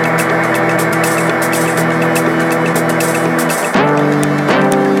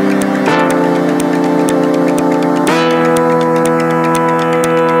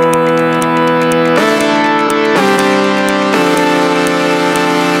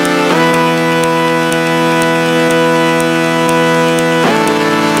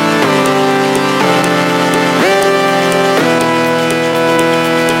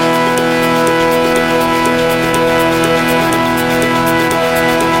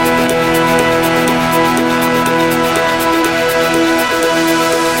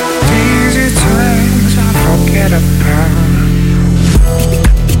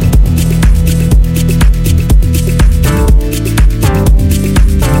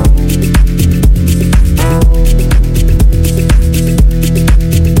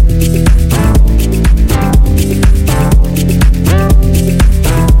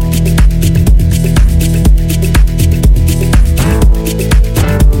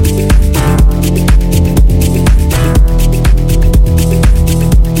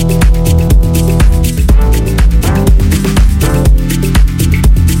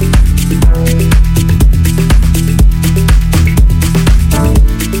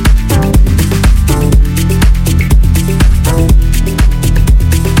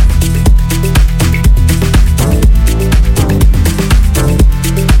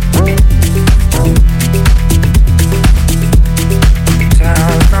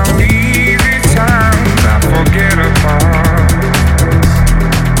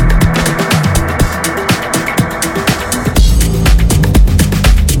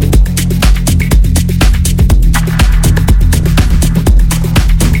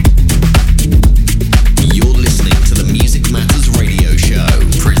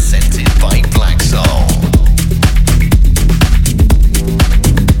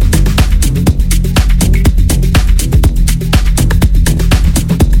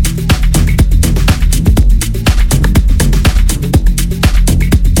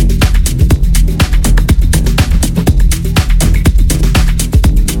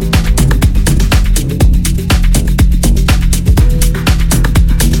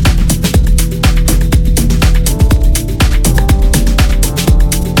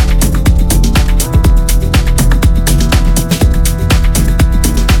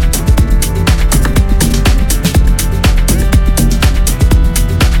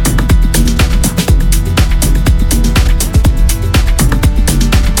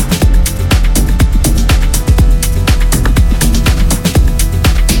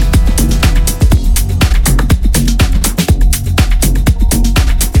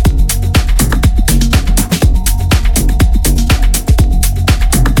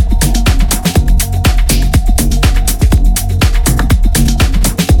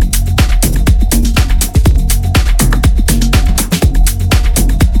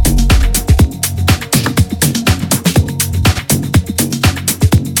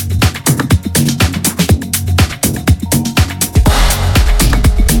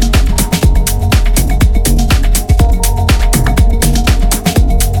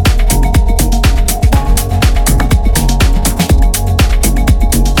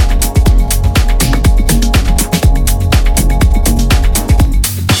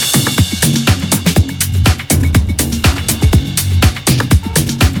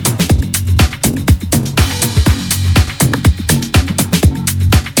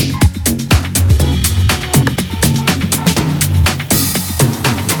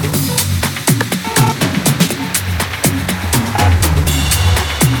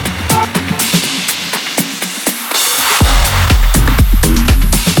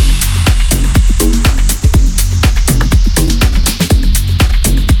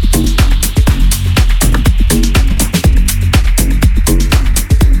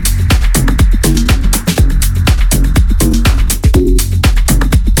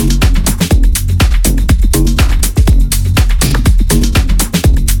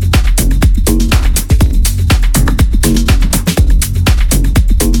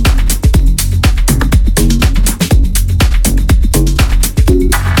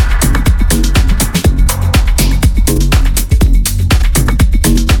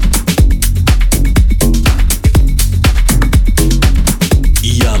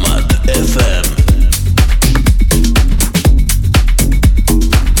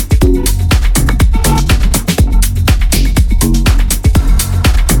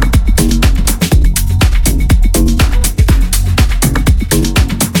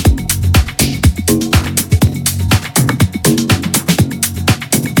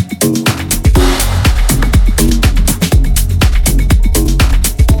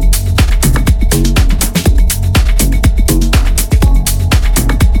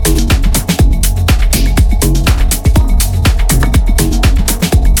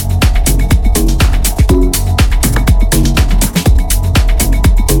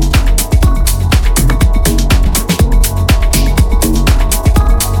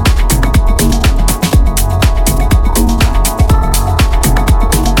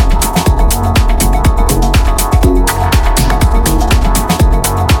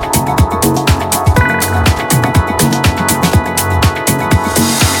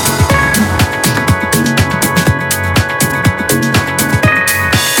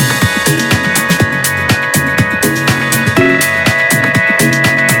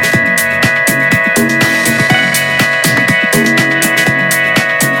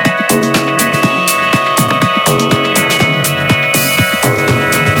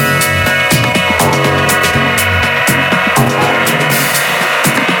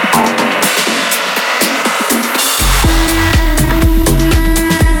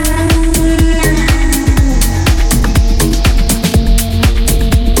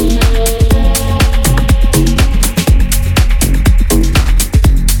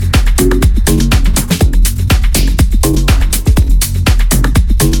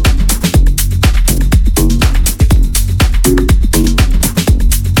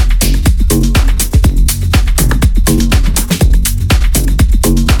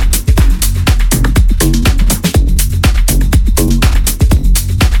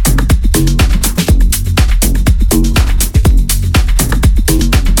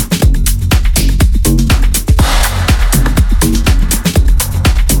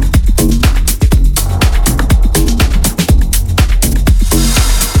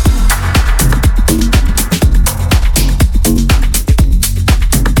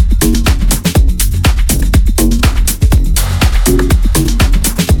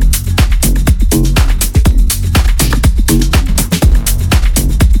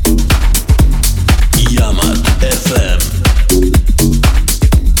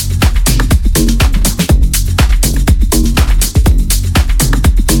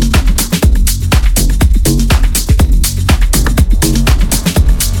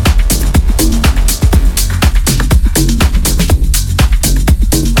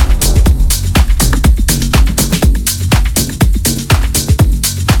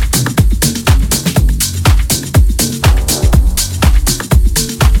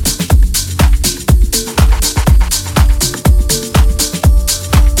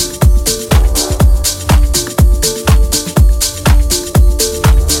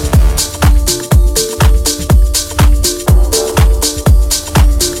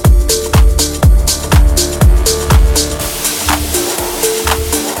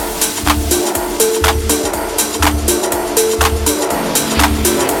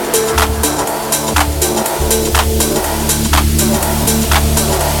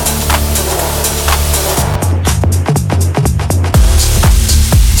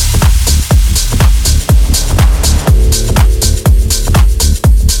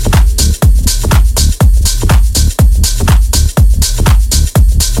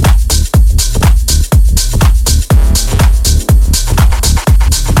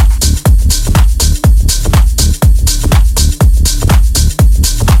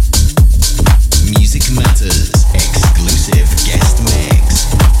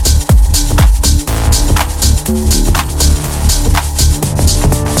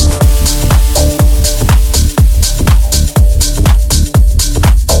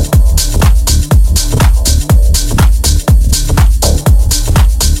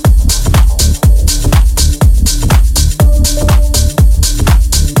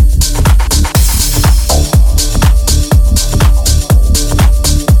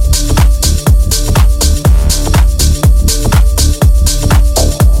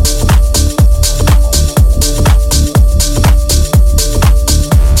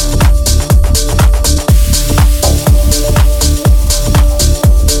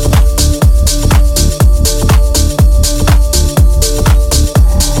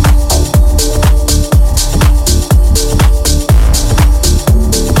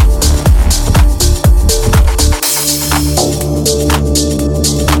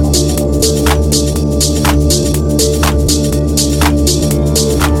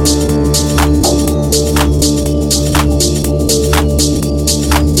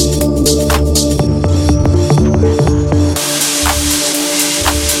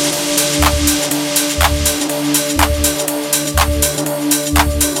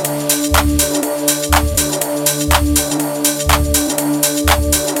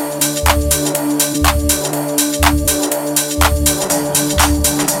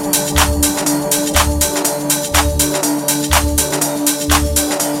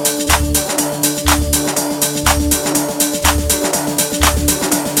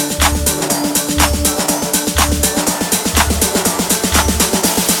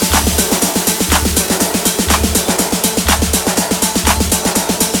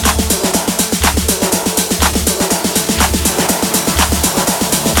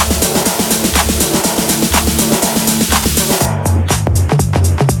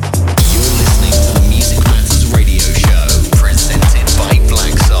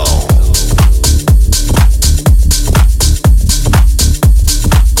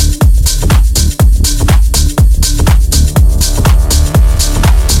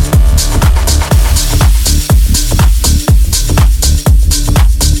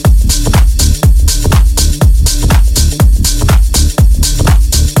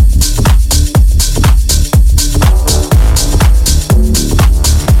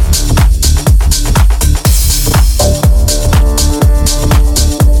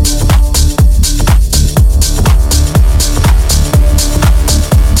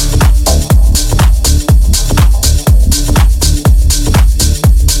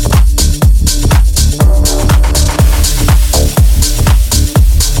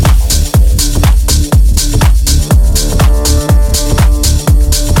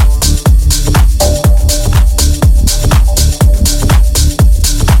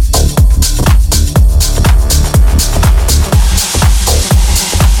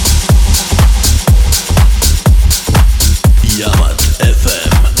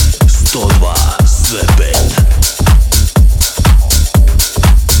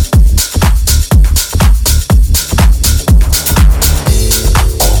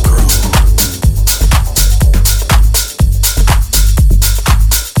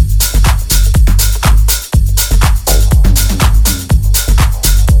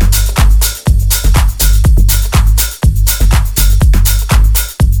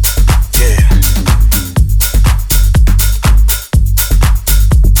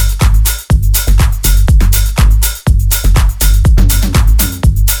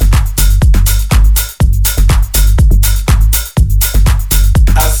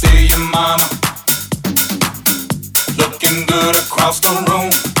 feeling good across the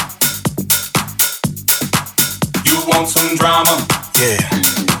room. You want some drama? Yeah.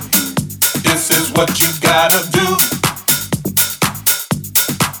 This is what you gotta do.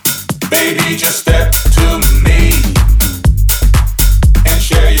 Baby, just step to me and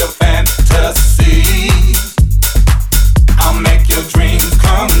share your fantasies. I'll make your dreams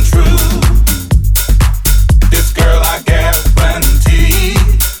come true. This girl I guarantee.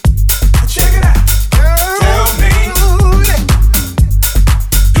 Check it out. Tell me,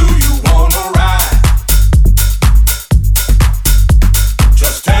 do you wanna ride?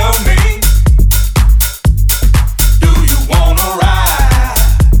 Just tell me, do you wanna ride?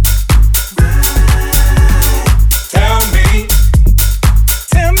 Tell me,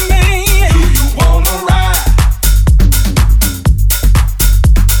 do you wanna ride?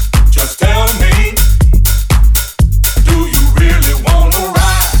 Just tell me, do you really wanna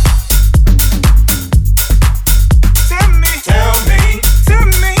ride? Tell me,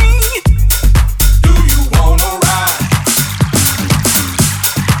 do you wanna ride?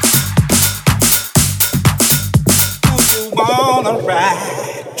 Do you wanna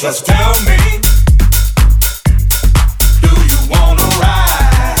ride? Just tell me, do you wanna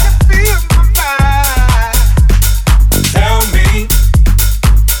ride? Tell me,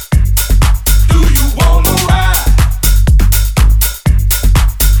 do you wanna ride?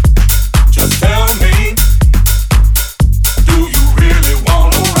 Just tell me, do you really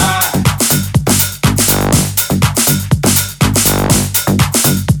wanna ride?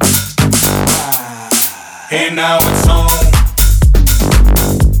 Hey, now it's on.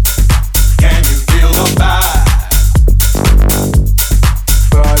 Can you feel the vibe?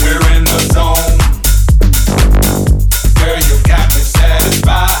 We're in the zone. Girl, you got me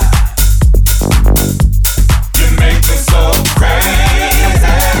satisfied. You make me so crazy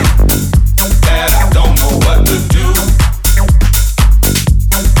that I don't know what to do.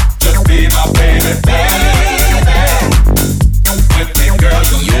 Just be my baby, baby. With me, girl,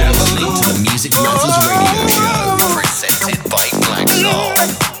 You're listening to the Music Matters Radio Show, presented by Black Soul.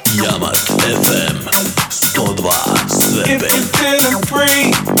 Yamat FM 102 If Svepet. you're feeling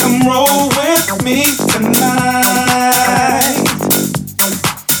free, come roll with me tonight.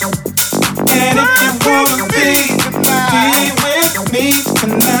 And if you wanna be with me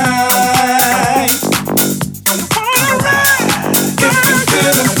tonight. If you're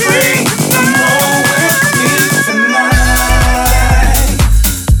feeling free, come roll with me tonight.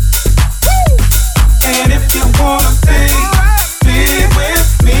 And if you wanna be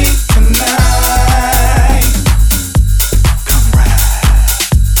with me tonight. Come ride.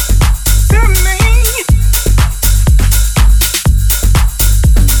 Tell me.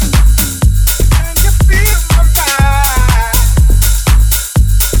 Can you feel my vibe?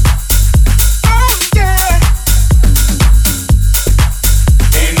 Oh yeah.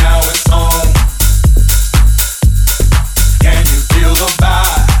 Hey, now it's on. Can you feel the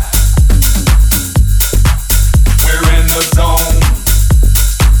vibe? We're in the zone.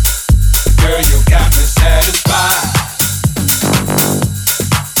 Girl, you got me satisfied.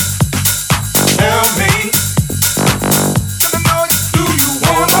 Tell me, do you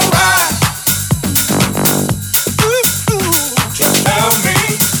wanna ride? Just tell me,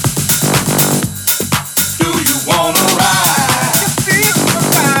 do you wanna ride?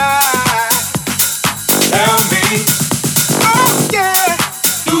 Tell me,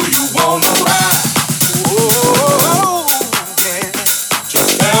 do you wanna ride?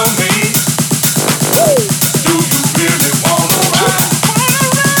 Just tell me, do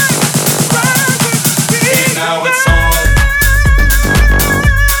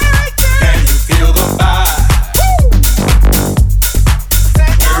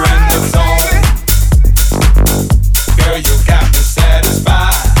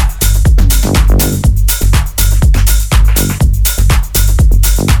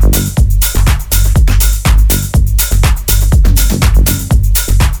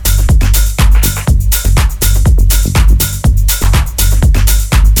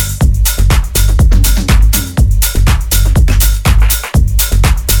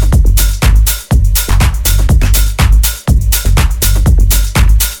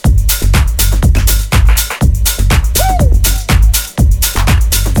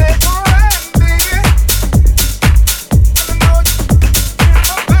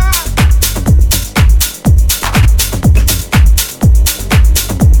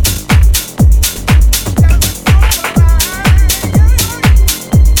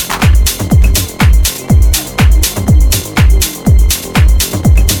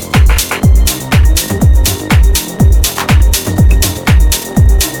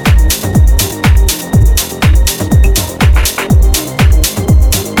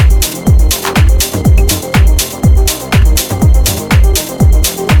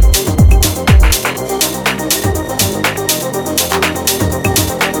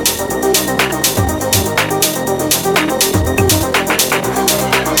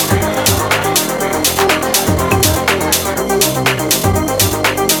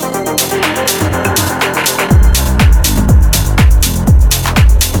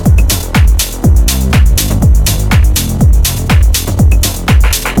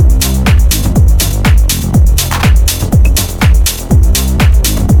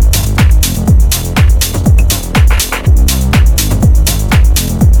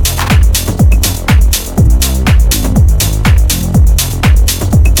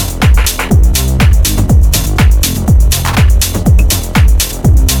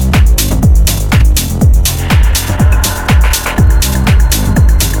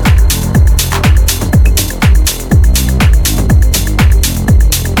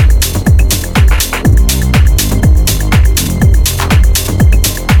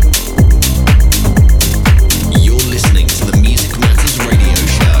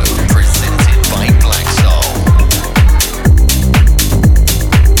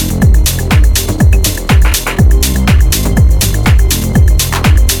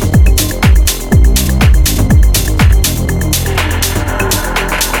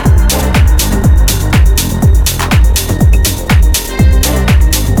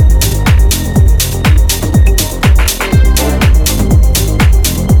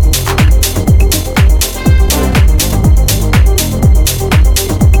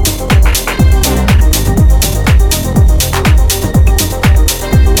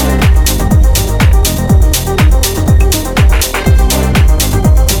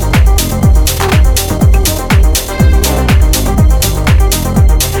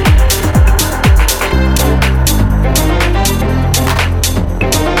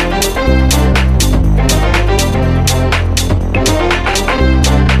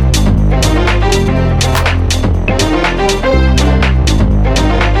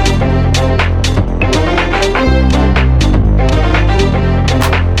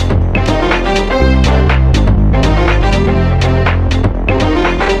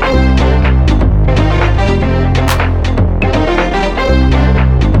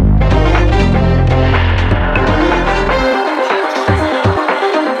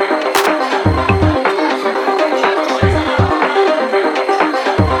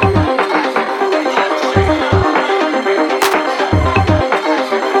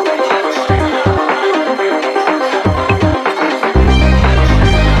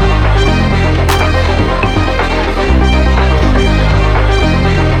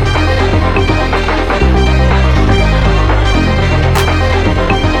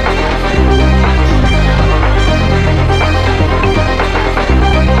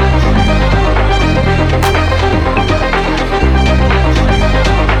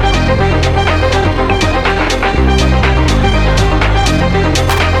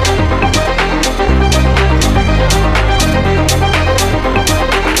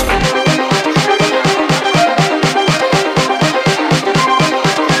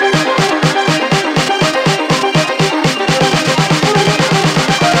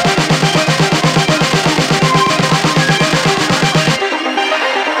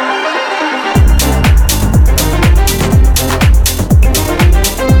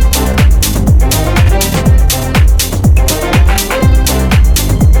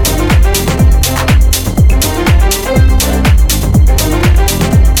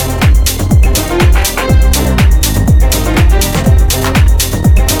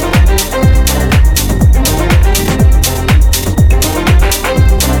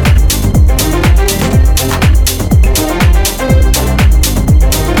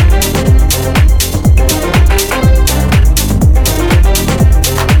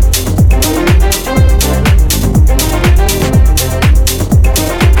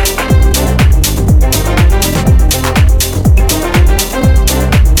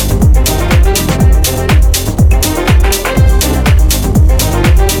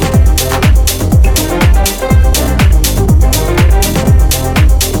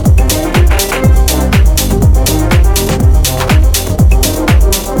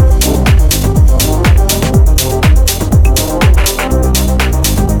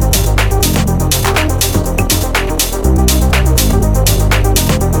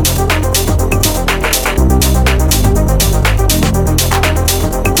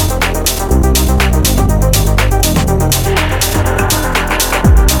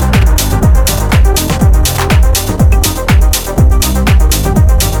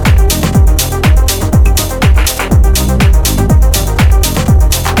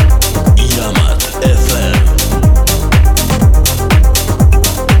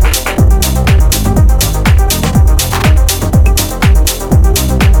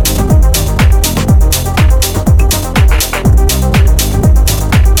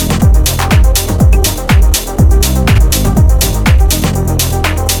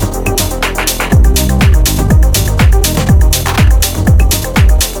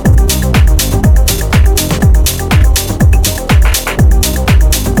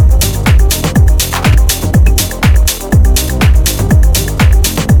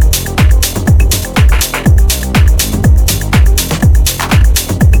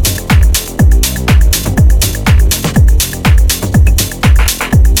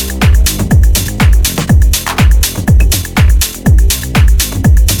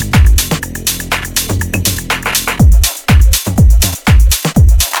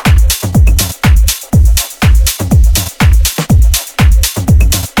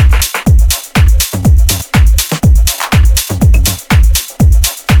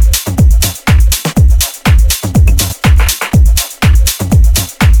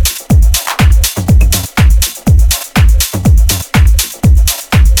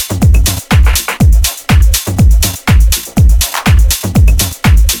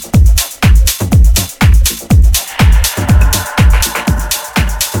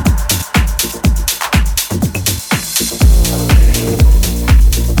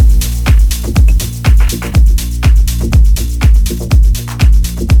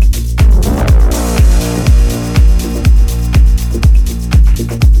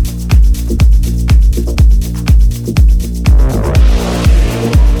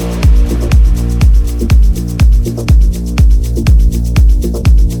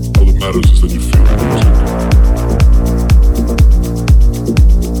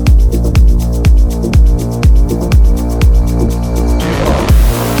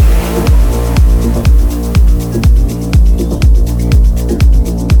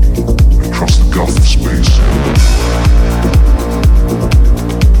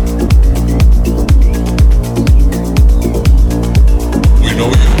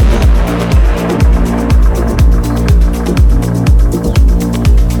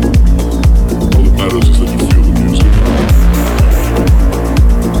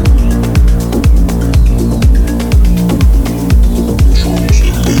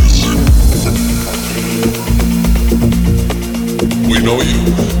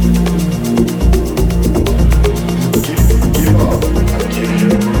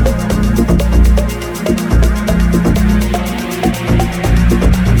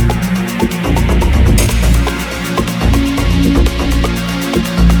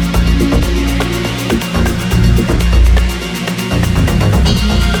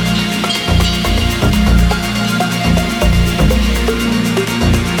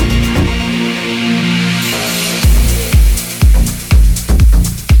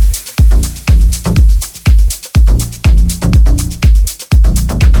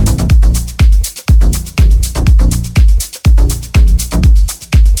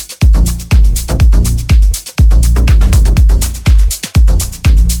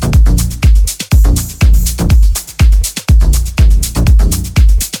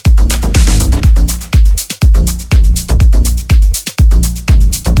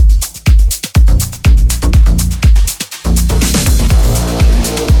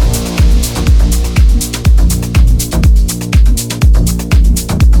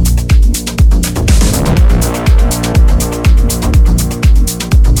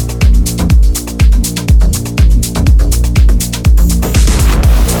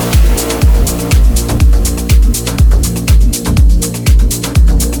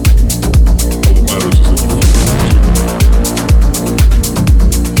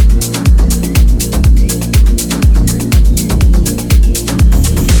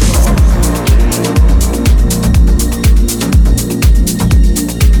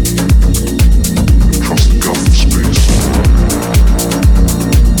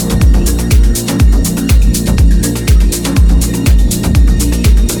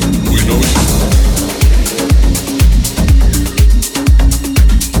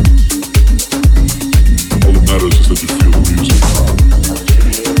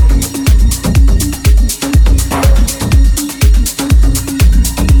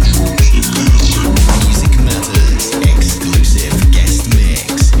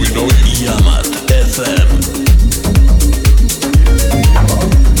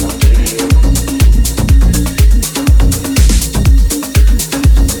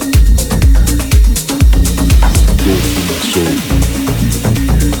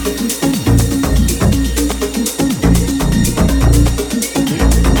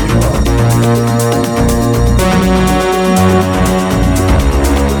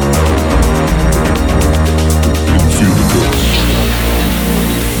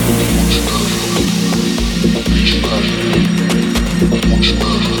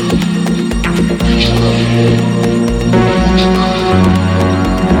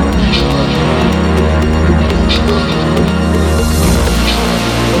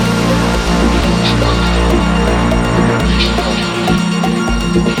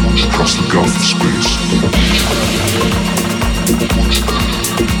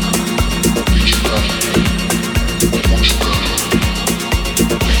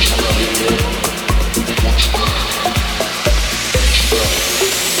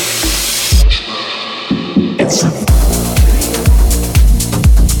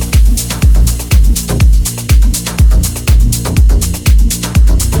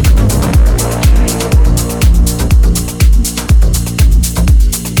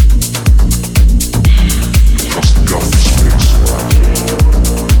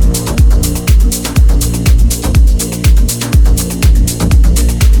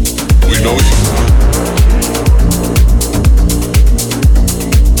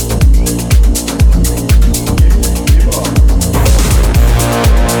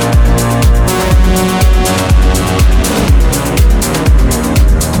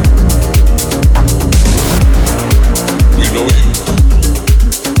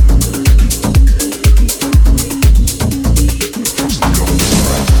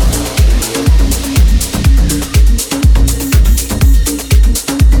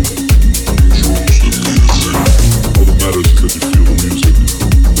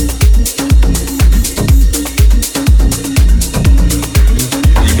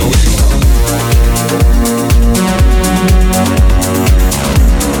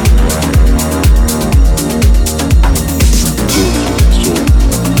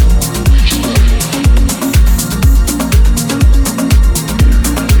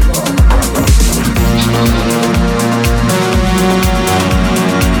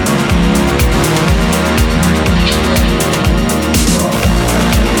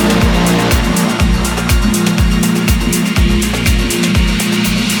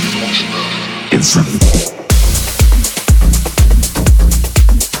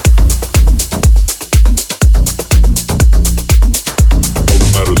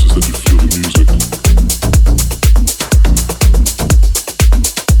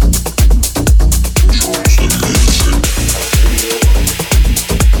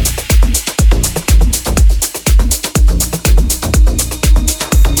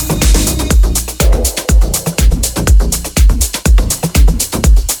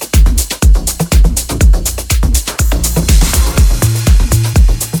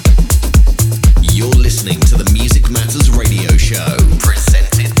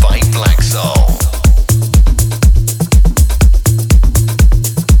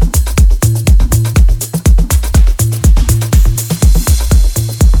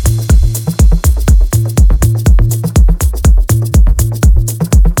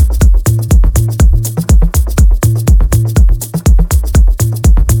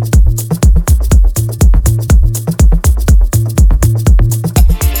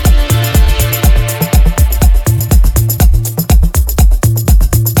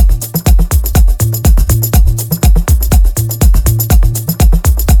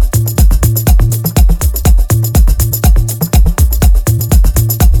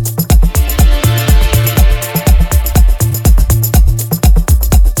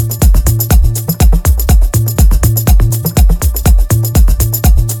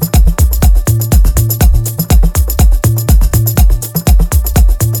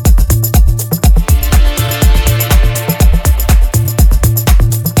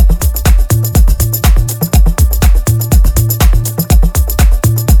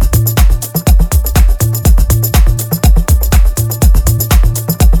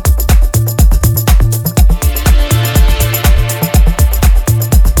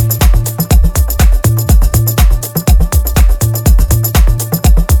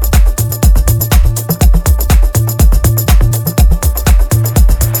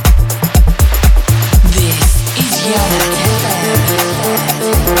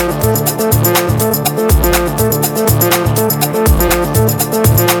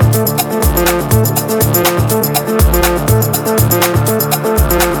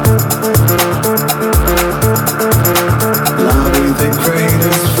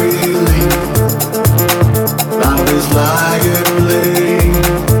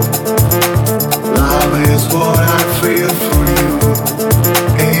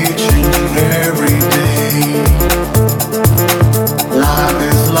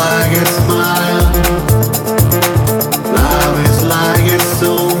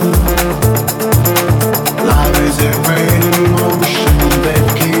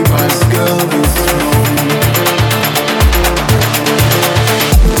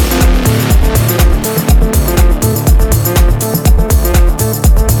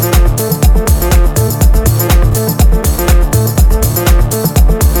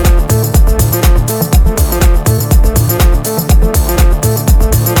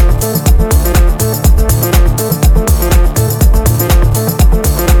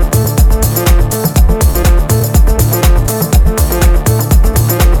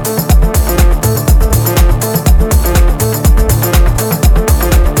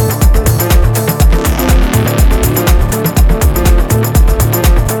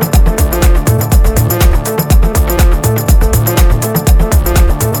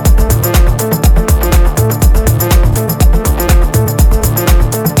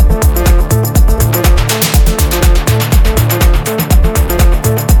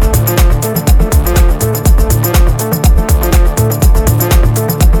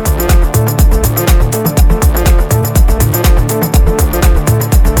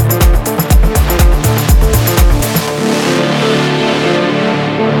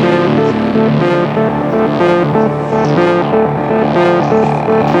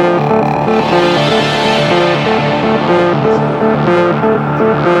Love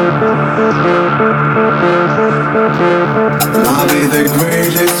is the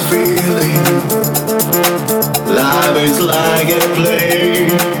greatest feeling. Love is like a play.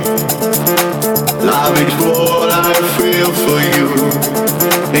 Love is what I feel for you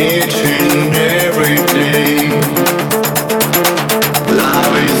each and every day.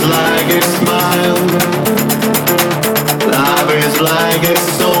 Love is like a smile. Love is like a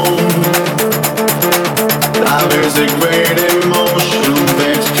song. Love is a great emotion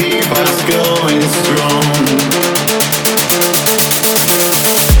that keeps us going strong.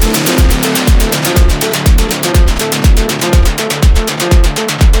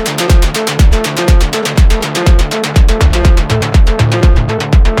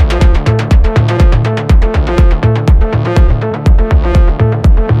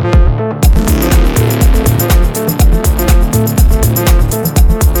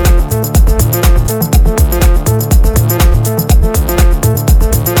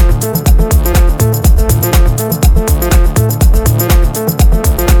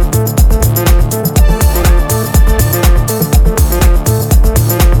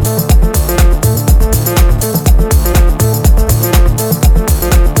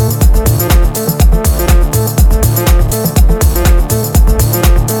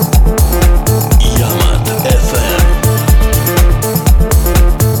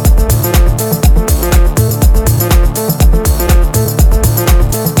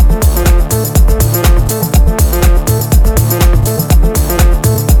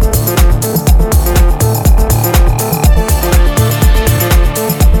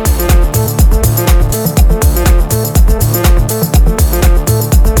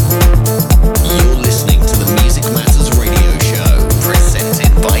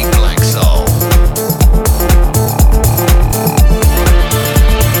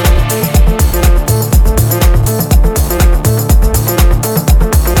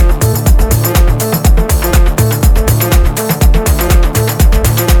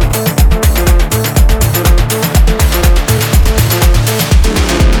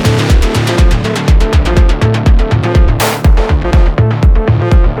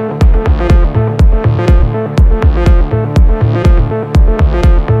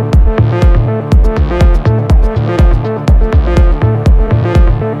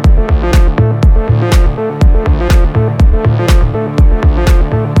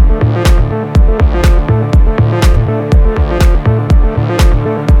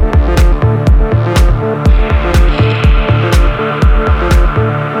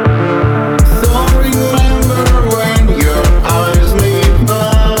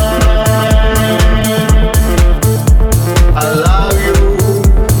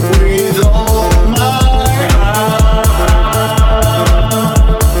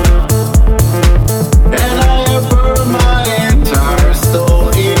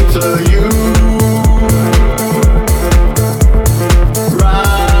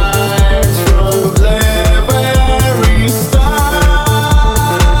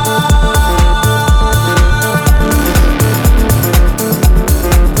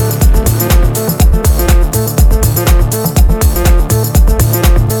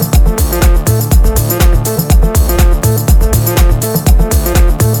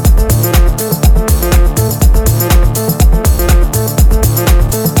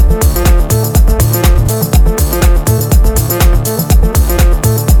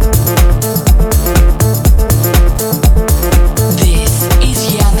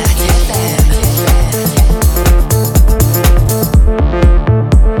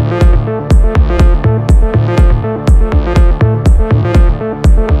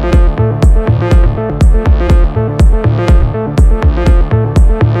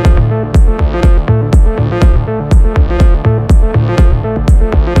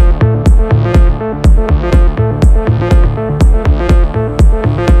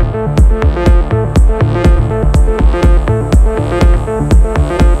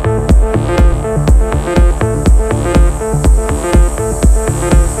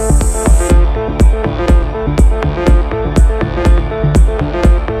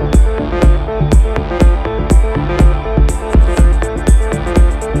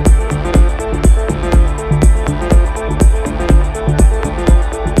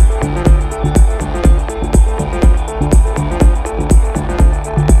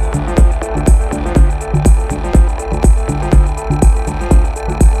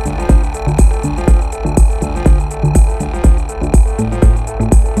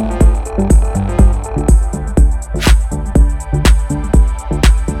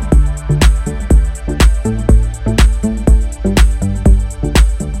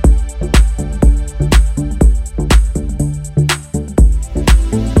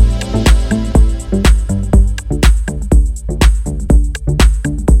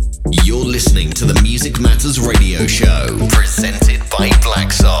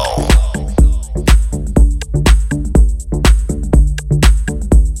 Black Soul.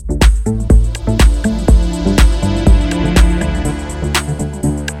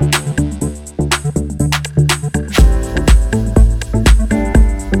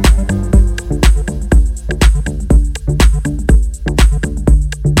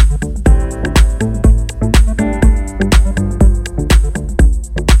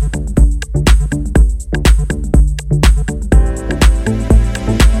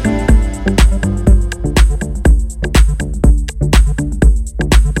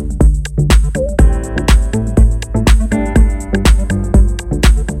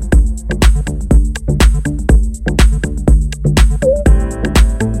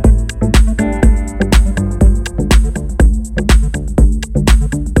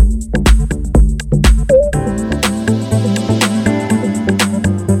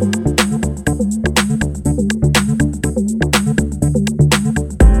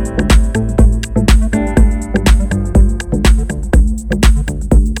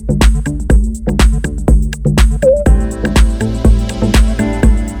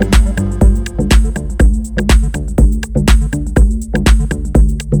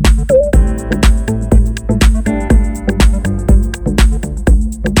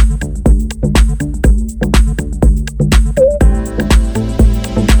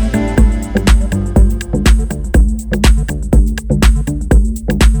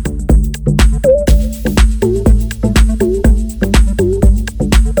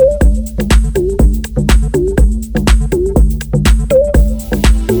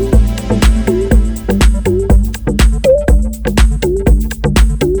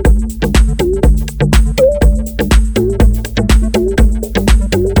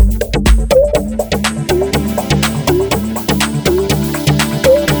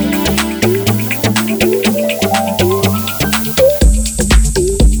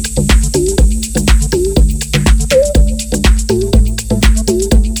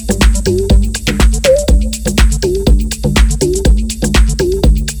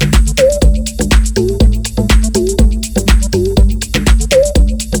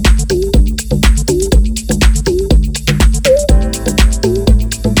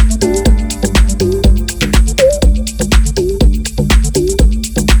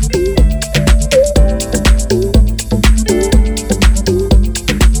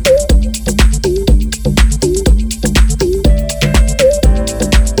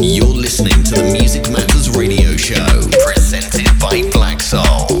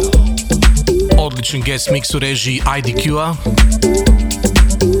 guest mix u režiji IDQ-a.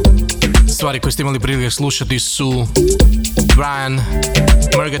 Stvari koje ste imali prilike slušati su Brian,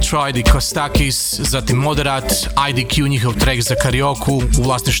 Murgatroyd i Kostakis, zatim Moderat, IDQ, njihov track za Karioku u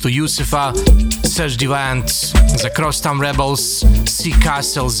vlasništvu Yusefa, Serge Devant za Crosstown Rebels, C.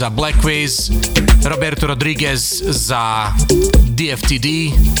 Castle za Blackways, Roberto Rodriguez za DFTD,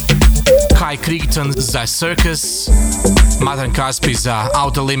 Kai Crichton za Circus, Matan Caspi za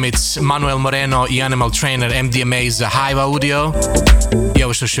Outer Limits, Manuel Moreno i Animal Trainer MDMA za Hive Audio. I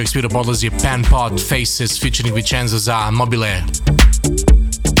ovo što još ekspira podlazi je Panpot Faces featuring Vincenzo za Mobile.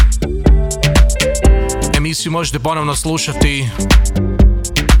 Emisiju možete ponovno slušati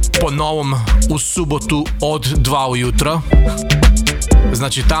po novom u subotu od 2 ujutro.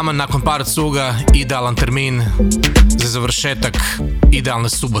 Znači taman nakon par cuga idealan termin za završetak idealne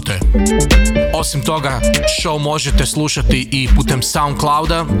subote. Osim toga, show možete slušati i putem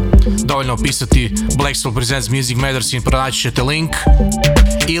Soundclouda. Dovoljno opisati Black Soul Presents Music Matters i pronaći ćete link.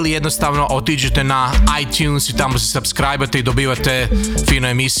 Ili jednostavno otiđete na iTunes i tamo se subscribe-ate i dobivate finu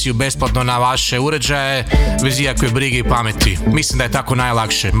emisiju besplatno na vaše uređaje, bez ikakve brige i pameti. Mislim da je tako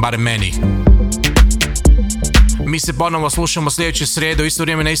najlakše, barem meni. Mi se ponovo slušamo sljedeće srijede u isto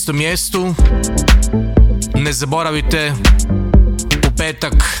vrijeme na istom mjestu. Ne zaboravite, u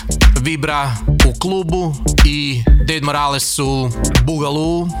petak Vibra u klubu i Dead Morales u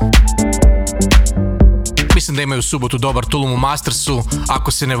Bugalu. Mislim da imaju u subotu dobar Tulum u Mastersu,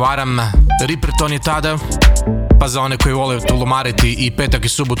 ako se ne varam, Ripperton je tada. Pa za one koji vole tulumariti i petak i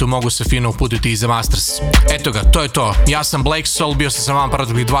subotu mogu se fino uputiti i za Masters. Eto ga, to je to. Ja sam Black Soul, bio sam sa vama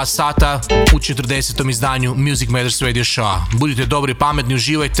proteklih 2 sata u 40. izdanju Music Matters Radio Show. Budite dobri, pametni,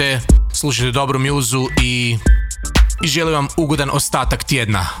 uživajte, slušajte dobru muzu i želim vam ugodan ostatak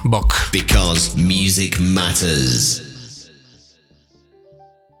tjedna. Bok. Because music matters.